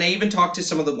removed, and I even talked to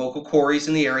some of the local quarries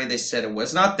in the area. They said it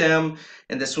was not them,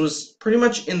 and this was pretty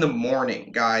much in the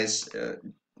morning, guys.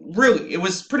 Really, it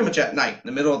was pretty much at night, in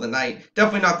the middle of the night.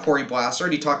 Definitely not quarry blast. I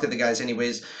already talked to the guys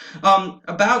anyways.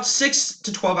 About 6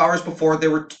 to 12 hours before, there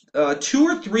were 2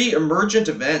 or 3 emergent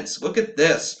events. Look at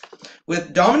this.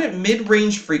 With dominant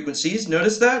mid-range frequencies,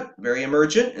 notice that? Very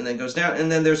emergent, and then goes down,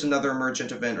 and then there's another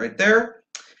emergent event right there.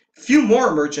 Few more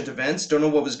emergent events. Don't know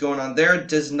what was going on there.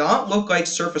 Does not look like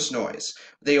surface noise.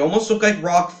 They almost look like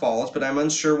rock falls, but I'm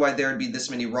unsure why there would be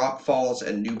this many rock falls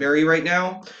at Newberry right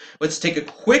now. Let's take a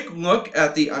quick look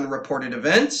at the unreported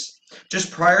events.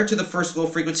 Just prior to the first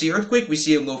low-frequency earthquake, we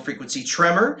see a low-frequency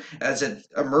tremor as it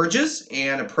emerges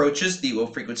and approaches the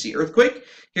low-frequency earthquake.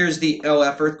 Here's the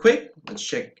LF earthquake. Let's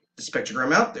check the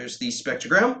spectrogram out. There's the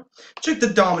spectrogram. Check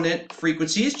the dominant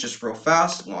frequencies just real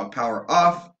fast. Log power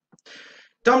off.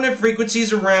 Dominant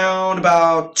frequencies around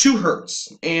about 2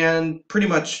 Hz and pretty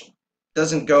much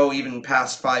doesn't go even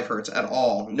past 5 Hz at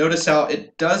all. Notice how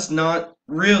it does not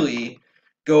really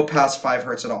go past 5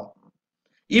 Hz at all.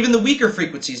 Even the weaker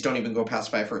frequencies don't even go past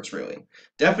 5 Hz really.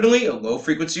 Definitely a low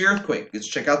frequency earthquake. Let's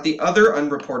check out the other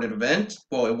unreported event.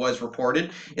 Well, it was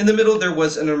reported. In the middle there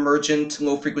was an emergent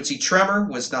low frequency tremor.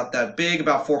 Was not that big,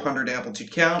 about 400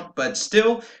 amplitude count, but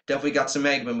still definitely got some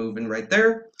magma moving right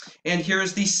there. And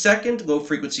here's the second low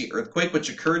frequency earthquake, which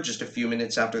occurred just a few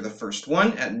minutes after the first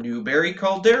one at Newberry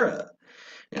caldera.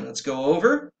 And let's go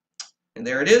over. And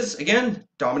there it is, again,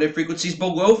 dominant frequencies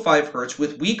below 5 Hz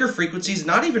with weaker frequencies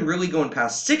not even really going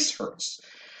past 6 Hz.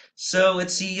 So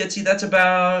let's see, that's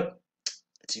about,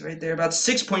 right there, about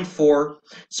 6.4.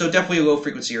 So definitely a low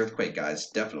frequency earthquake, guys,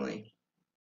 definitely.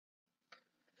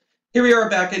 Here we are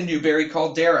back in Newberry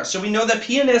caldera. So we know that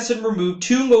PNS had removed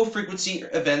 2 low-frequency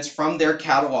events from their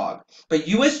catalog, but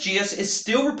USGS is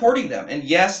still reporting them. And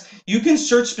yes, you can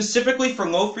search specifically for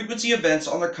low-frequency events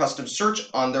on their custom search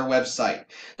on their website.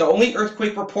 The only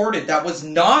earthquake reported that was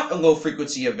not a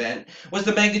low-frequency event was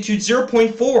the magnitude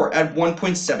 0.4 at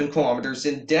 1.7 kilometers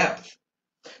in depth.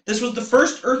 This was the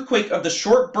first earthquake of the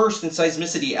short burst in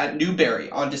seismicity at Newberry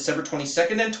on December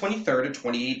 22nd and 23rd of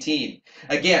 2018.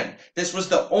 Again, this was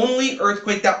the only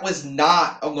earthquake that was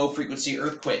not a low-frequency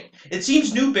earthquake. It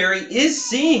seems Newberry is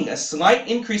seeing a slight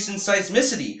increase in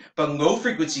seismicity, but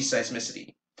low-frequency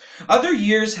seismicity. Other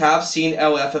years have seen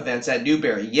LF events at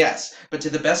Newberry, yes, but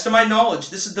to the best of my knowledge,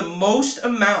 this is the most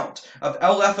amount of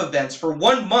LF events for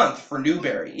 1 month for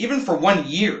Newberry, even for 1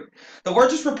 year. The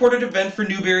largest reported event for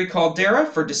Newberry caldera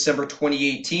for December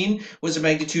 2018 was a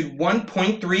magnitude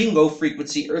 1.3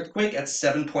 low-frequency earthquake at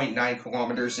 7.9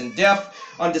 kilometers in depth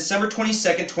on December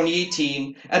 22nd,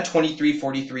 2018 at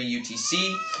 2343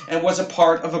 UTC, and was a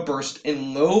part of a burst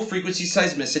in low-frequency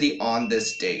seismicity on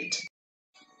this date.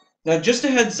 Now, just a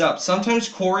heads up, sometimes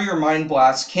quarry or mine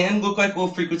blasts can look like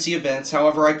low-frequency events.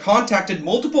 However, I contacted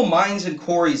multiple mines and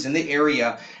quarries in the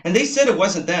area, and they said it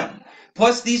wasn't them.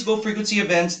 Plus, these low-frequency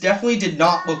events definitely did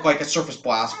not look like a surface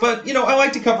blast, but, I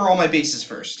like to cover all my bases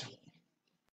first.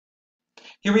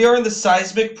 Here we are in the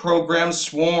seismic program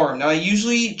swarm. Now, I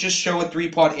usually just show a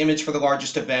 3-plot image for the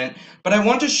largest event, but I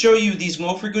want to show you these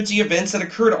low-frequency events that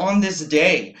occurred on this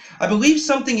day. I believe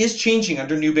something is changing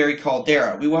under Newberry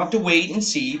caldera. We will have to wait and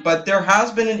see, but there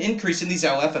has been an increase in these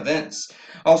LF events.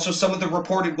 Also, some of the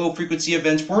reported low-frequency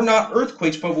events were not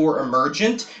earthquakes, but were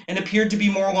emergent and appeared to be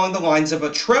more along the lines of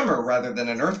a tremor rather than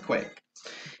an earthquake.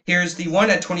 Here's the one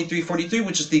at 2343,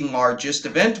 which is the largest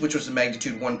event, which was a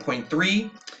magnitude 1.3.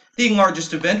 The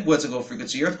largest event was a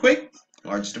low-frequency earthquake,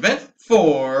 largest event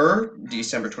for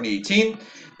December 2018.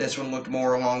 This one looked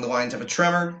more along the lines of a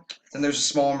tremor. Then there's a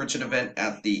small emergent event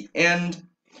at the end.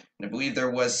 And I believe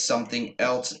there was something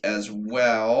else as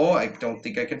well. I don't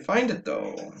think I can find it,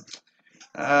 though.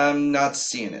 I'm not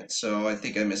seeing it, so I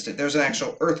think I missed it. There's an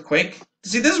actual earthquake.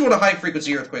 See, this is what a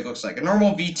high-frequency earthquake looks like, a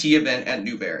normal VT event at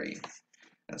Newberry.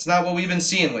 That's not what we've been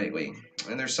seeing lately.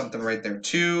 And there's something right there,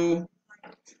 too.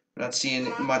 Not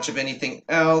seeing much of anything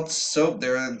else, so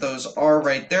those are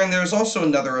right there. And there's also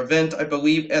another event, I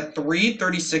believe, at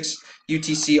 3:36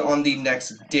 UTC on the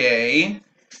next day.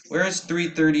 Where is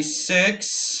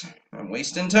 3:36? I'm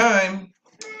wasting time.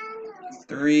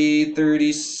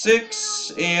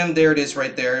 3:36, and there it is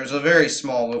right there. It was a very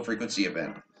small low-frequency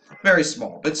event. Very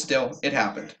small, but still, it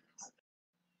happened.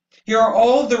 Here are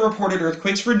all of the reported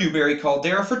earthquakes for Newberry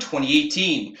caldera for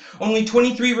 2018. Only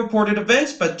 23 reported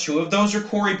events, but 2 of those are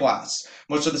quarry blasts.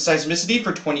 Most of the seismicity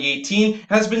for 2018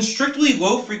 has been strictly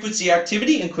low-frequency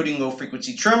activity, including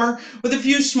low-frequency tremor, with a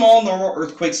few small normal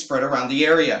earthquakes spread around the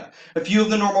area. A few of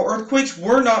the normal earthquakes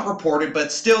were not reported,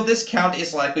 but still this count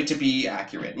is likely to be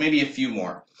accurate, maybe a few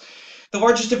more. The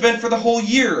largest event for the whole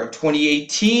year of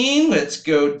 2018, let's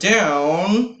go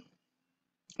down,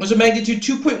 was a magnitude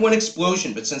 2.1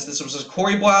 explosion, but since this was a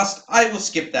quarry blast, I will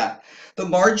skip that. The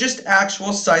largest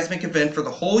actual seismic event for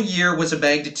the whole year was a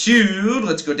magnitude,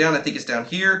 let's go down, I think it's down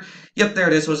here. Yep, there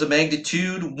it is, was a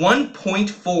magnitude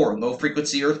 1.4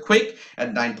 low-frequency earthquake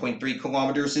at 9.3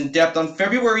 kilometers in depth on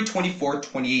February 24,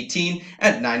 2018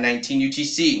 at 9:19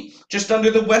 UTC, just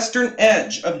under the western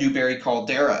edge of Newberry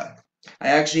caldera. I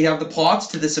actually have the plots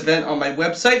to this event on my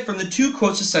website from the 2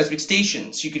 closest seismic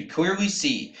stations. You could clearly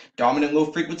see dominant low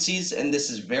frequencies, and this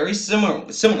is very similar,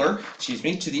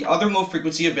 to the other low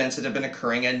frequency events that have been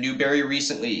occurring at Newberry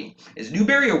recently. Is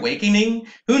Newberry awakening?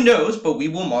 Who knows, but we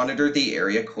will monitor the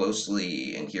area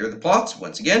closely. And here are the plots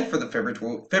once again for the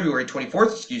February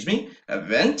 24th,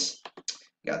 event.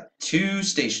 We got 2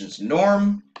 stations: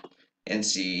 Norm,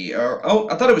 NC,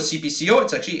 I thought it was CPCO,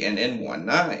 it's actually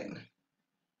NN19.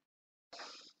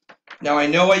 Now, I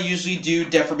know I usually do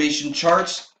deformation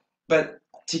charts, but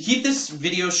to keep this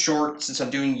video short, since I'm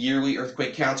doing yearly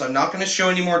earthquake counts, I'm not going to show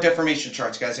any more deformation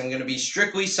charts, guys. I'm going to be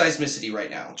strictly seismicity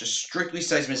right now, just strictly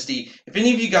seismicity. If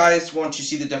any of you guys want to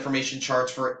see the deformation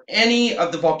charts for any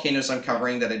of the volcanoes I'm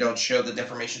covering that I don't show the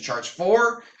deformation charts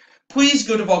for, please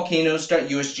go to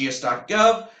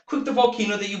volcanoes.usgs.gov, click the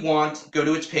volcano that you want, go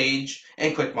to its page,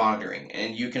 and click monitoring,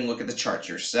 and you can look at the charts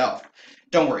yourself.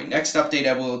 Don't worry, next update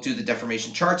I will do the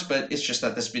deformation charts, but it's just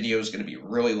that this video is going to be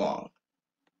really long.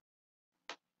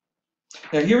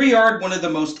 Now here we are at one of the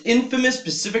most infamous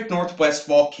Pacific Northwest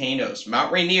volcanoes,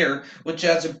 Mount Rainier, which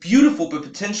has a beautiful but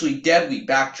potentially deadly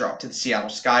backdrop to the Seattle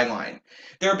skyline.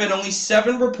 There have been only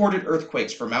 7 reported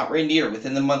earthquakes for Mount Rainier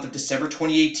within the month of December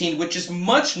 2018, which is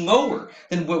much lower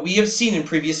than what we have seen in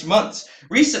previous months.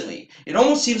 Recently, it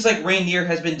almost seems like Rainier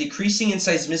has been decreasing in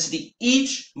seismicity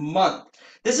each month.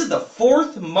 This is the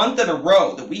 4th month in a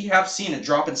row that we have seen a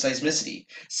drop in seismicity.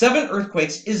 7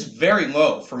 earthquakes is very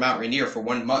low for Mount Rainier for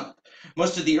 1 month.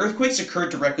 Most of the earthquakes occurred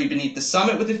directly beneath the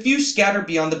summit, with a few scattered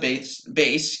beyond the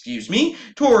base,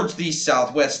 towards the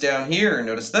southwest down here.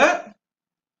 Notice that?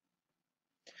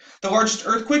 The largest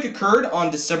earthquake occurred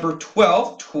on December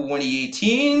 12th,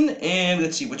 2018, and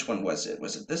let's see, which one was it?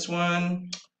 Was it this one?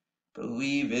 I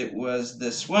believe it was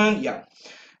this one. Yeah.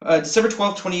 December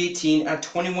 12th, 2018 at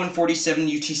 2147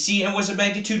 UTC, and was a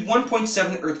magnitude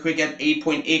 1.7 earthquake at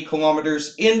 8.8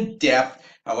 kilometers in depth.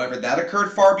 However, that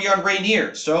occurred far beyond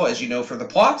Rainier, so as you know for the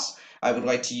plots, I would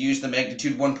like to use the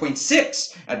magnitude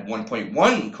 1.6 at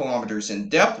 1.1 kilometers in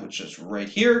depth, which is right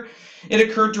here. It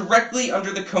occurred directly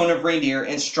under the cone of Rainier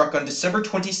and struck on December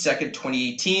 22nd,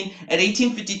 2018 at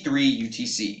 1853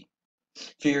 UTC.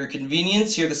 For your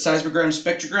convenience, here are the seismogram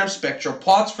spectrogram spectral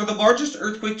plots for the largest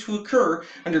earthquake to occur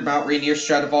under Mount Rainier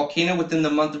stratovolcano within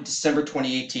the month of December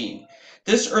 2018.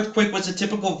 This earthquake was a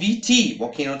typical VT,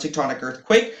 volcano-tectonic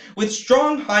earthquake, with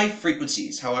strong high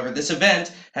frequencies. However, this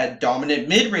event had dominant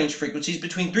mid-range frequencies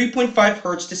between 3.5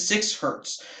 Hz to 6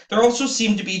 Hz. There also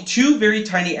seemed to be 2 very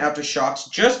tiny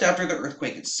aftershocks just after the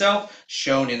earthquake itself,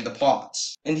 shown in the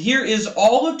plots. And here is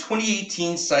all of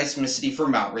 2018 seismicity for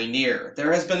Mount Rainier.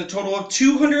 There has been a total of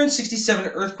 267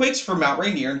 earthquakes for Mount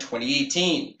Rainier in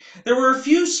 2018. There were a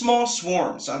few small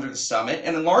swarms under the summit,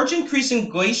 and a large increase in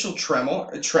glacial tremor,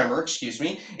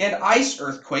 and ice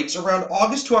earthquakes around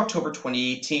August to October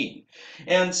 2018.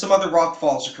 And some other rock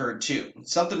falls occurred too.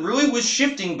 Something really was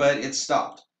shifting, but it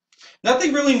stopped.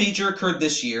 Nothing really major occurred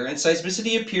this year, and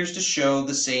seismicity appears to show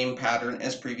the same pattern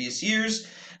as previous years.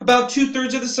 About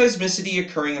 2/3 of the seismicity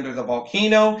occurring under the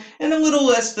volcano, and a little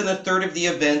less than 1/3 of the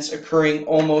events occurring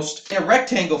almost in a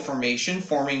rectangle formation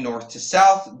forming north to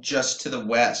south, just to the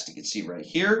west. You can see right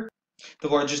here. The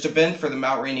largest event for the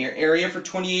Mount Rainier area for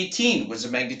 2018 was a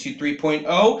magnitude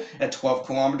 3.0 at 12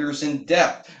 kilometers in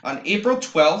depth on April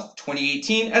 12,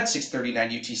 2018 at 6:39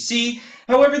 UTC.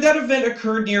 However, that event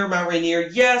occurred near Mount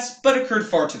Rainier, yes, but occurred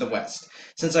far to the west.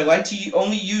 Since I like to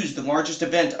only use the largest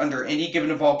event under any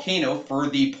given volcano for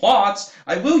the plots,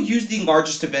 I will use the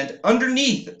largest event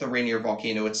underneath the Rainier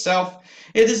volcano itself.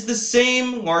 It is the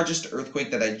same largest earthquake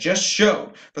that I just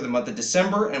showed for the month of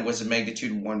December and was a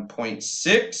magnitude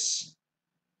 1.6.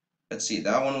 Let's see,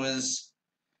 that one was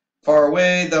far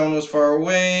away, that one was far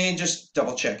away, just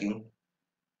double checking.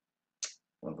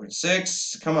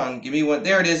 1.6, come on, give me one,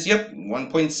 there it is, yep,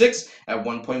 1.6 at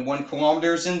 1.1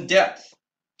 kilometers in depth.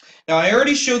 Now, I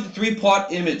already showed the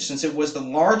 3-plot image since it was the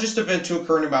largest event to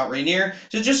occur in Mount Rainier,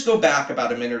 so just go back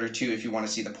about a minute or two if you want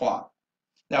to see the plot.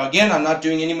 Now again, I'm not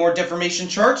doing any more deformation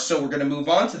charts, so we're going to move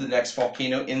on to the next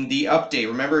volcano in the update.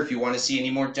 Remember, if you want to see any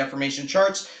more deformation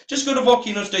charts, just go to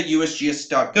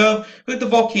volcanoes.usgs.gov, click the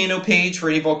volcano page for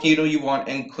any volcano you want,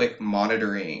 and click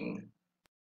monitoring.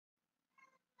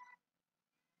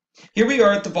 Here we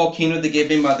are at the volcano that gave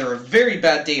my mother a very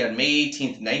bad day on May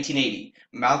 18th, 1980.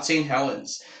 Mount St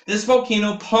Helens. This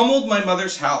volcano pummeled my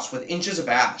mother's house with inches of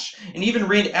ash, and even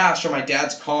rained ash on my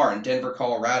dad's car in Denver,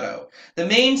 Colorado. The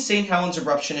main St Helens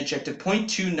eruption ejected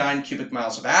 0.29 cubic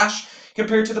miles of ash,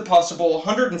 compared to the possible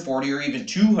 140 or even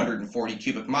 240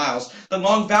 cubic miles the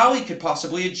Long Valley could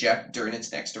possibly eject during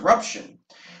its next eruption.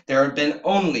 There have been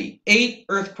only 8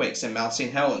 earthquakes in Mount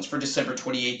St Helens for December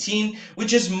 2018,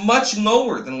 which is much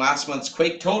lower than last month's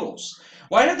quake totals.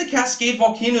 Why have the Cascade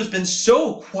volcanoes been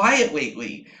so quiet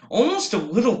lately? Almost a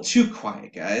little too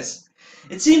quiet, guys.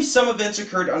 It seems some events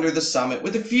occurred under the summit,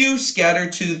 with a few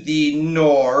scattered to the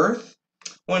north.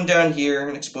 One down here,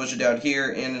 an explosion down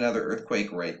here, and another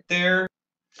earthquake right there.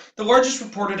 The largest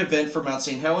reported event for Mount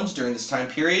St. Helens during this time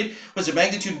period was a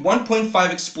magnitude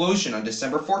 1.5 explosion on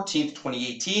December 14,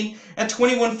 2018 at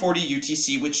 2140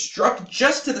 UTC, which struck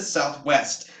just to the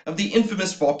southwest of the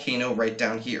infamous volcano right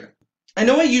down here. I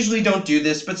know I usually don't do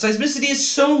this, but seismicity is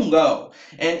so low,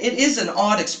 and it is an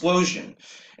odd explosion.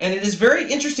 And it is very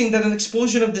interesting that an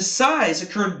explosion of this size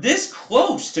occurred this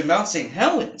close to Mount St.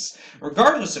 Helens.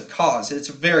 Regardless of cause, it's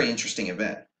a very interesting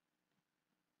event.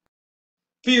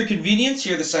 For your convenience,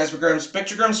 here are the seismogram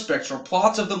spectrogram spectral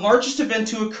plots of the largest event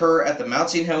to occur at the Mount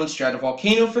St. Helens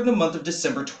stratovolcano for the month of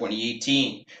December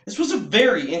 2018. This was a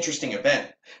very interesting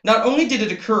event. Not only did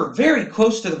it occur very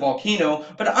close to the volcano,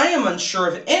 but I am unsure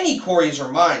of any quarries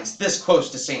or mines this close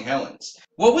to St. Helens.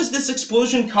 What was this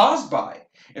explosion caused by?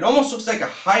 It almost looks like a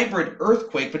hybrid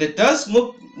earthquake, but it does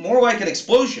look more like an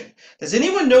explosion. Does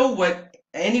anyone know what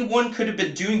anyone could have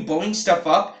been doing blowing stuff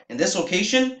up in this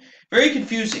location? Very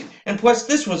confusing. And plus,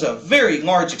 this was a very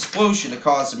large explosion to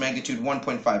cause a magnitude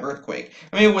 1.5 earthquake.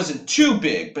 I mean, it wasn't too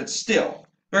big, but still.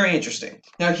 Very interesting.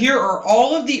 Now, here are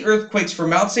all of the earthquakes for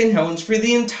Mount St. Helens for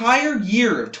the entire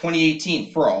year of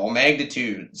 2018 for all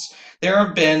magnitudes. There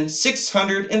have been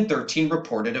 613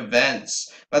 reported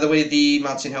events. By the way, the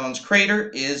Mount St. Helens crater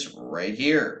is right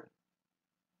here.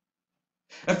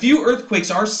 A few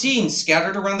earthquakes are seen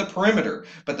scattered around the perimeter,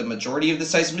 but the majority of the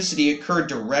seismicity occurred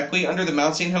directly under the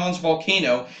Mount St. Helens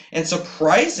volcano and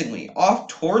surprisingly off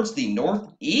towards the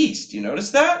northeast. You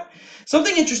notice that?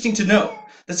 Something interesting to note.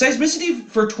 The seismicity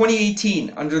for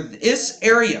 2018 under this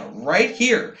area right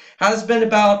here has been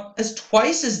about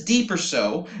twice as deep or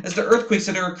so as the earthquakes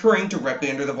that are occurring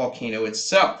directly under the volcano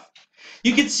itself.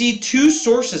 You can see two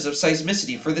sources of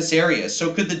seismicity for this area.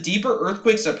 So could the deeper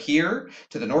earthquakes up here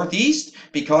to the northeast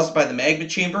be caused by the magma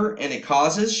chamber and it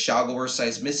causes shallower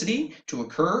seismicity to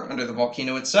occur under the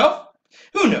volcano itself?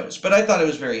 Who knows, but I thought it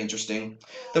was very interesting.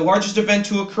 The largest event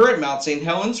to occur at Mount St.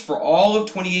 Helens for all of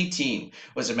 2018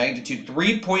 was a magnitude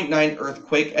 3.9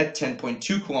 earthquake at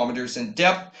 10.2 kilometers in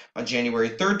depth on January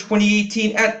 3rd,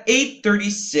 2018 at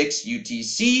 8:36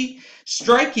 UTC,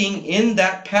 striking in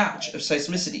that patch of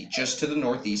seismicity just to the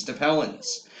northeast of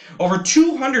Helens. Over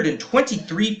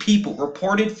 223 people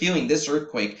reported feeling this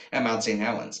earthquake at Mount St.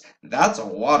 Helens. That's a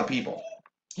lot of people.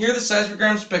 Here are the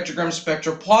seismogram, spectrogram,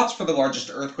 spectral plots for the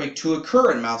largest earthquake to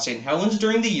occur in Mount St. Helens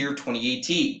during the year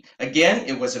 2018. Again,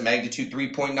 it was a magnitude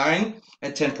 3.9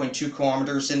 at 10.2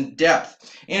 kilometers in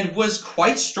depth and was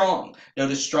quite strong.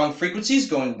 Notice strong frequencies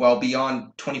going well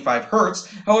beyond 25 hertz.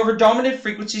 However, dominant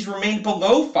frequencies remained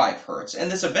below 5 hertz,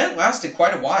 and this event lasted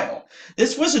quite a while.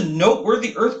 This was a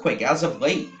noteworthy earthquake as of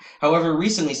late. However,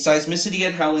 recently, seismicity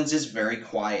at Helens is very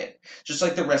quiet, just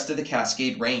like the rest of the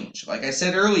Cascade Range. Like I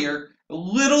said earlier, a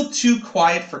little too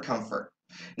quiet for comfort.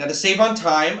 Now, to save on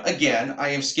time, again, I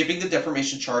am skipping the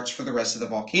deformation charts for the rest of the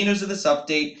volcanoes of this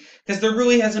update because there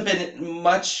really hasn't been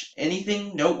much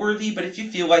anything noteworthy, but if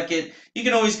you feel like it, you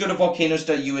can always go to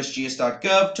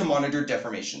volcanoes.usgs.gov to monitor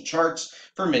deformation charts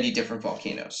for many different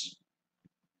volcanoes.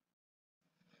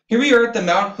 Here we are at the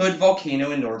Mount Hood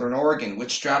volcano in northern Oregon,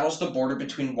 which straddles the border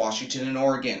between Washington and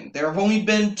Oregon. There have only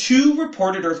been 2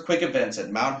 reported earthquake events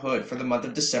at Mount Hood for the month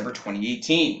of December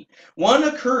 2018. One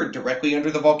occurred directly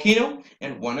under the volcano,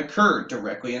 and one occurred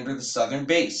directly under the southern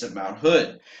base of Mount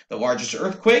Hood. The largest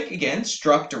earthquake, again,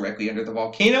 struck directly under the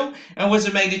volcano and was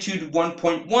a magnitude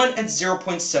 1.1 at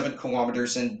 0.7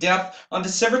 kilometers in depth on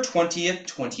December 20th,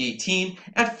 2018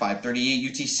 at 5:38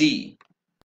 UTC.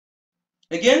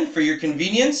 Again, for your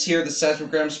convenience, here are the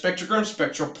seismogram, spectrogram,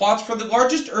 spectral plots for the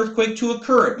largest earthquake to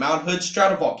occur at Mount Hood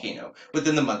stratovolcano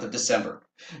within the month of December.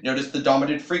 Notice the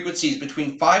dominant frequencies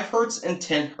between 5 Hz and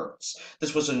 10 Hz.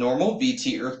 This was a normal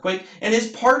VT earthquake and is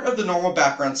part of the normal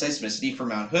background seismicity for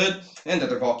Mount Hood and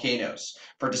other volcanoes.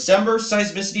 For December,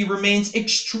 seismicity remains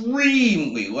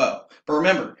extremely low. But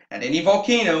remember, at any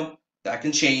volcano, that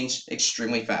can change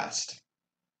extremely fast.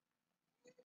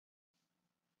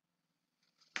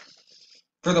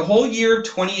 For the whole year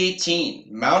 2018,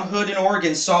 Mount Hood in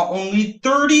Oregon saw only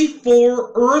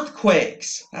 34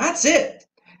 earthquakes. That's it.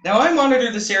 Now, I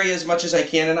monitor this area as much as I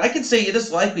can, and I can say it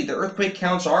is likely the earthquake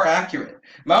counts are accurate.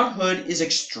 Mount Hood is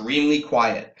extremely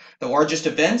quiet. The largest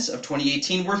events of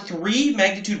 2018 were 3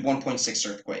 magnitude 1.6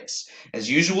 earthquakes. As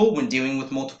usual, when dealing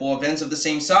with multiple events of the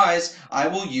same size, I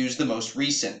will use the most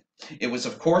recent. It was,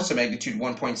 of course, a magnitude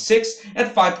 1.6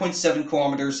 at 5.7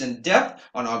 kilometers in depth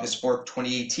on August 4th,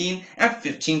 2018 at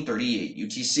 15:38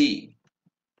 UTC.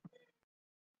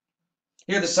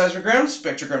 Here are the seismogram,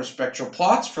 spectrogram, spectral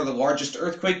plots for the largest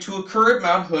earthquake to occur at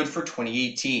Mount Hood for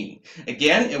 2018.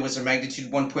 Again, it was a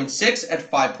magnitude 1.6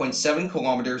 at 5.7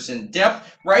 kilometers in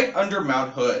depth right under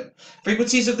Mount Hood.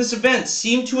 Frequencies of this event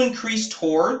seem to increase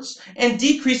towards and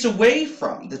decrease away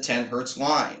from the 10 Hz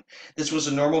line. This was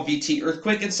a normal VT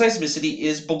earthquake and seismicity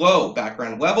is below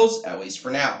background levels, at least for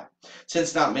now.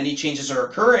 Since not many changes are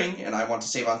occurring, and I want to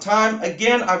save on time,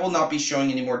 again, I will not be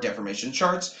showing any more deformation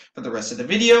charts for the rest of the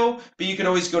video, but you can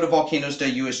always go to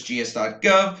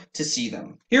volcanoes.usgs.gov to see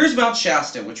them. Here's Mount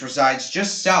Shasta, which resides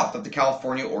just south of the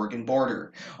California-Oregon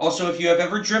border. Also, if you have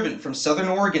ever driven from southern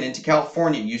Oregon into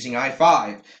California using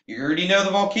I-5, you already know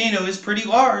the volcano is pretty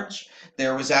large.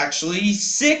 there was actually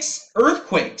 6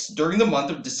 earthquakes during the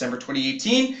month of December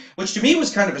 2018, which to me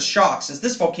was kind of a shock since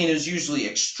this volcano is usually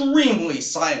extremely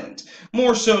silent,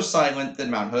 more so silent than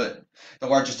Mount Hood. The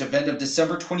largest event of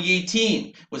December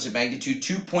 2018 was a magnitude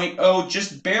 2.0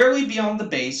 just barely beyond the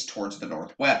base towards the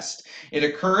northwest. It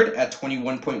occurred at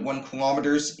 21.1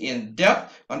 kilometers in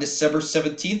depth on December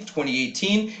 17,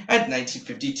 2018 at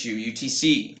 1952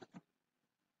 UTC.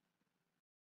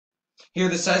 Here are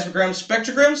the seismogram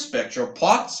spectrogram spectral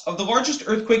plots of the largest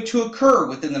earthquake to occur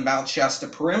within the Mount Shasta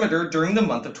perimeter during the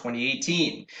month of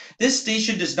 2018. This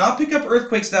station does not pick up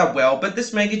earthquakes that well, but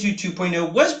this magnitude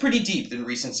 2.0 was pretty deep in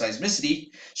recent seismicity,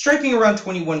 striking around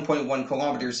 21.1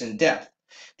 kilometers in depth.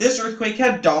 This earthquake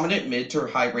had dominant mid to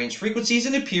high range frequencies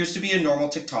and appears to be a normal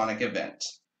tectonic event.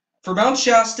 For Mount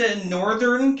Shasta in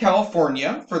Northern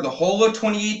California, for the whole of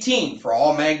 2018, for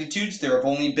all magnitudes, there have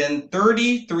only been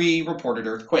 33 reported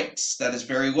earthquakes. That is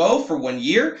very low for 1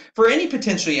 year for any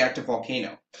potentially active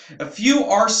volcano. A few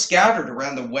are scattered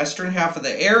around the western half of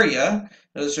the area.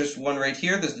 There's just one right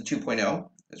here. There's the 2.0.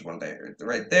 There's one there,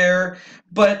 right there.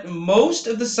 But most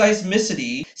of the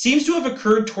seismicity seems to have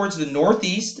occurred towards the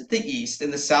northeast, the east,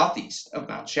 and the southeast of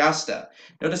Mount Shasta.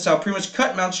 Notice how I pretty much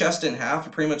cut Mount Shasta in half.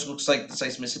 It pretty much looks like the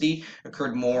seismicity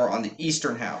occurred more on the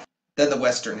eastern half than the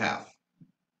western half.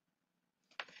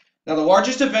 Now, the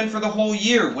largest event for the whole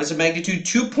year was a magnitude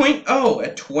 2.0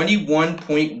 at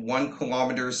 21.1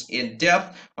 kilometers in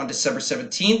depth on December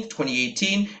 17th,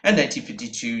 2018 at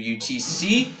 1952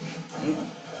 UTC.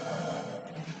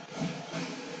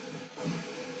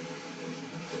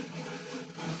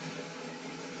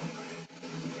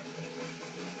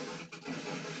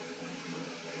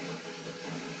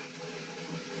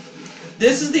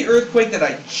 This is the earthquake that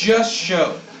I just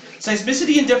showed.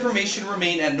 Seismicity and deformation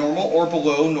remain at normal or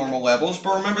below normal levels,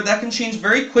 but remember that can change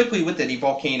very quickly with any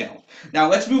volcano. Now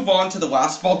let's move on to the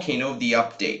last volcano of the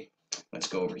update. Let's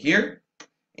go over here.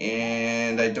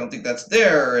 And I don't think that's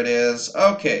there. It is.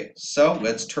 Okay, so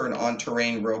let's turn on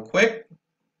terrain real quick.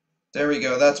 There we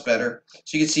go. That's better.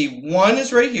 So you can see 1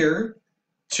 is right here,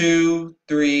 2,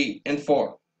 3, and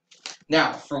 4.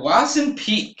 Now, for Lassen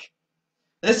Peak.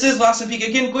 This is Lassen Peak.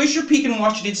 Again, Glacier Peak in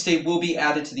Washington State will be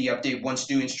added to the update once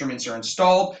new instruments are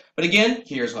installed. But again,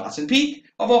 here's Lassen Peak,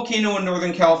 a volcano in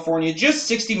Northern California, just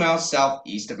 60 miles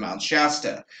southeast of Mount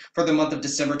Shasta. For the month of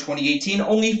December 2018,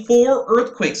 only 4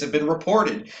 earthquakes have been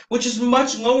reported, which is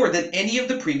much lower than any of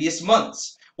the previous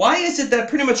months. Why is it that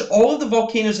pretty much all of the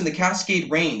volcanoes in the Cascade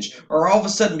Range are all of a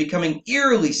sudden becoming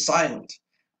eerily silent?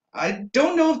 I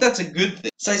don't know if that's a good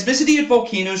thing. Seismicity at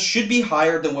volcanoes should be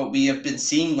higher than what we have been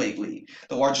seeing lately.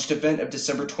 The largest event of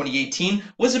December 2018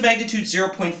 was a magnitude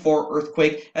 0.4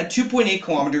 earthquake at 2.8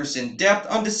 kilometers in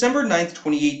depth on December 9th,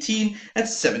 2018 at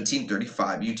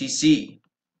 1735 UTC.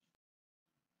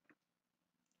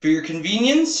 For your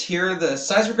convenience, here are the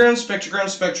seismogram spectrogram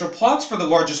spectral plots for the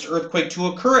largest earthquake to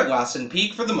occur at Lassen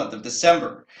Peak for the month of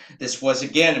December. This was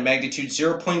again a magnitude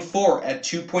 0.4 at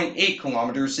 2.8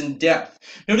 kilometers in depth.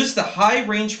 Notice the high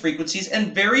range frequencies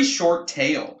and very short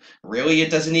tail. Really, it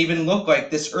doesn't even look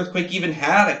like this earthquake even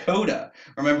had a coda.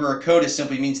 Remember, a coda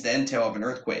simply means the end tail of an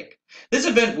earthquake. This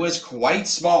event was quite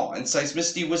small, and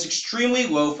seismicity was extremely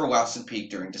low for Lassen Peak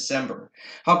during December.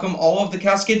 How come all of the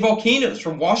Cascade volcanoes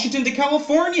from Washington to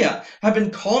California have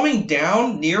been calming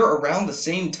down near around the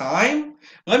same time?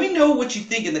 Let me know what you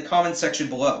think in the comment section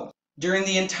below. During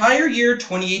the entire year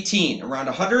 2018, around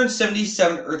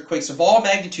 177 earthquakes of all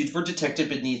magnitudes were detected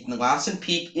beneath Lassen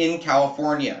Peak in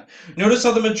California. Notice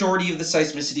how the majority of the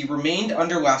seismicity remained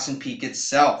under Lassen Peak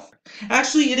itself.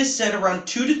 Actually, it is said around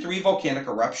 2 to 3 volcanic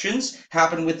eruptions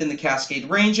happen within the Cascade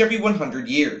Range every 100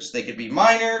 years. They could be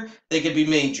minor, they could be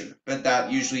major, but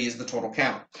that usually is the total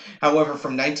count. However,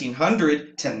 from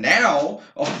 1900 to now,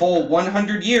 a full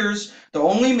 100 years, the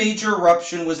only major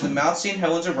eruption was the Mount St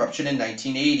Helens eruption in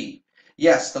 1980.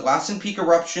 Yes, the Lassen Peak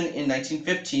eruption in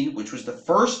 1915, which was the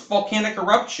first volcanic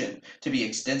eruption to be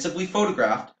extensively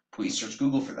photographed, please search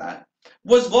Google for that,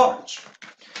 was large.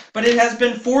 But it has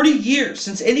been 40 years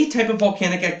since any type of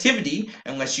volcanic activity,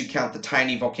 unless you count the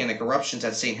tiny volcanic eruptions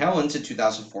at St Helens in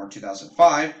 2004 and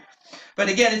 2005. But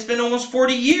again, it's been almost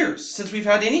 40 years since we've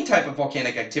had any type of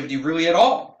volcanic activity really at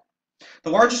all. The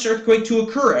largest earthquake to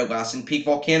occur at Lassen Peak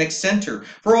Volcanic Center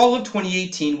for all of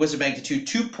 2018 was a magnitude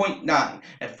 2.9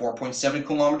 at 4.7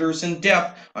 kilometers in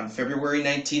depth on February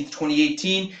 19,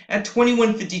 2018 at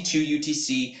 2152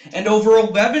 UTC, and over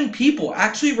 11 people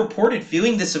actually reported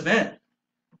feeling this event.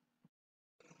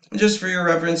 Just for your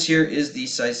reference, here is the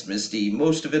seismicity.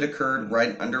 Most of it occurred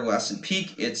right under Lassen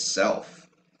Peak itself.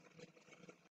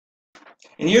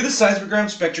 And here are the seismogram,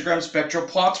 spectrogram, spectral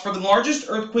plots for the largest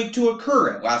earthquake to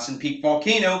occur at Lassen Peak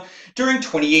Volcano during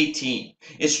 2018.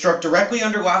 It struck directly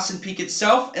under Lassen Peak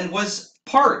itself and was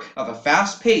part of a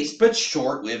fast-paced but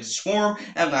short-lived swarm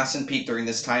at Lassen Peak during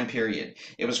this time period.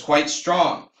 It was quite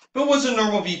strong, but was a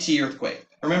normal VT earthquake.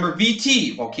 Remember,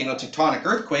 VT, volcano tectonic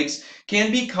earthquakes,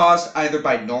 can be caused either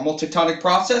by normal tectonic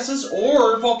processes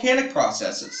or volcanic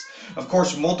processes. Of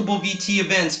course, multiple VT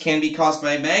events can be caused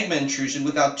by magma intrusion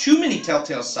without too many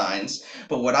telltale signs,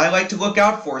 but what I like to look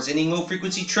out for is any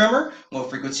low-frequency tremor,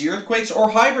 low-frequency earthquakes, or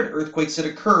hybrid earthquakes that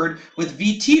occurred with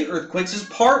VT earthquakes as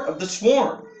part of the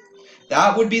swarm.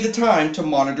 That would be the time to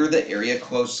monitor the area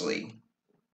closely.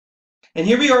 And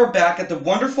here we are back at the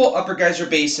wonderful Upper Geyser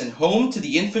Basin, home to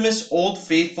the infamous Old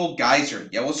Faithful Geyser,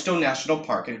 Yellowstone National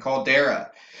Park and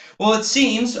Caldera. Well, it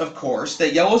seems, of course,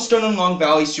 that Yellowstone and Long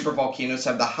Valley supervolcanoes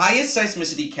have the highest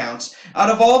seismicity counts out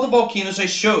of all the volcanoes I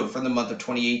showed for the month of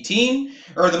 2018,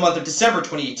 or the month of December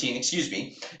 2018, excuse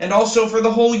me, and also for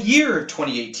the whole year of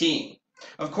 2018.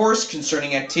 Of course,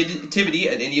 concerning activity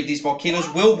at any of these volcanoes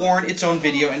will warrant its own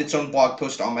video and its own blog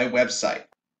post on my website.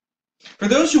 For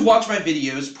those who watch my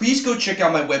videos, please go check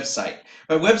out my website.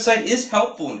 My website is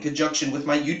helpful in conjunction with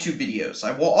my YouTube videos.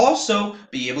 I will also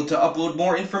be able to upload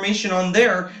more information on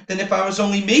there than if I was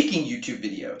only making YouTube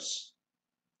videos.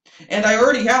 And I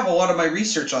already have a lot of my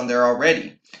research on there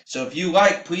already. So if you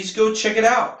like, please go check it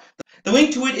out. The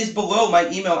link to it is below my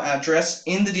email address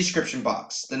in the description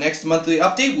box. The next monthly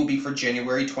update will be for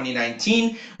January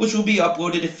 2019, which will be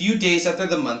uploaded a few days after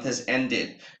the month has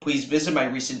ended. Please visit my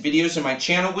recent videos on my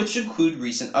channel, which include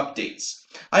recent updates.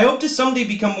 I hope to someday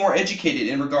become more educated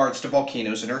in regards to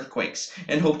volcanoes and earthquakes,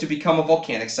 and hope to become a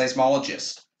volcanic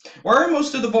seismologist. Why are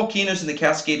most of the volcanoes in the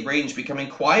Cascade Range becoming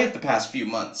quiet the past few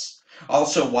months?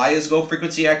 Also, why is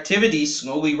low-frequency activity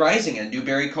slowly rising at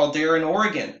Newberry caldera in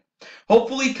Oregon?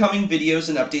 Hopefully, coming videos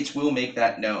and updates will make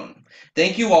that known.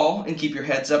 Thank you all, and keep your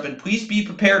heads up, and please be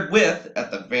prepared with, at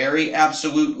the very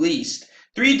absolute least,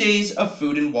 3 days of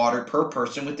food and water per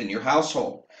person within your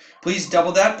household. Please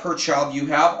double that per child you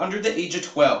have under the age of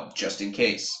 12, just in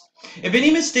case. If any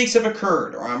mistakes have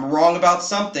occurred, or I'm wrong about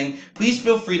something, please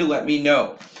feel free to let me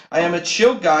know. I am a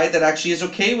chill guy that actually is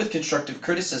okay with constructive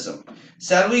criticism.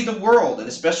 Sadly, the world, and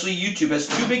especially YouTube, has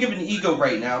too big of an ego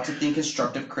right now to think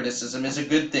constructive criticism is a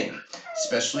good thing,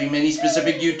 especially many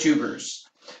specific YouTubers.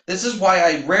 This is why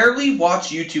I rarely watch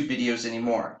YouTube videos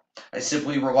anymore. I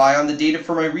simply rely on the data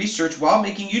for my research while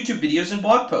making YouTube videos and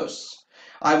blog posts.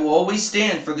 I will always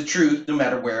stand for the truth no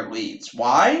matter where it leads.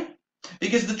 Why?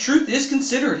 Because the truth is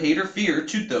considered hate or fear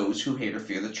to those who hate or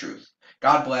fear the truth.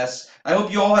 God bless. I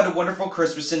hope you all had a wonderful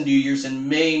Christmas and New Year's, and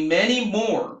may many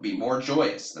more be more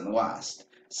joyous than the last.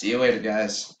 See you later,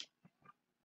 guys.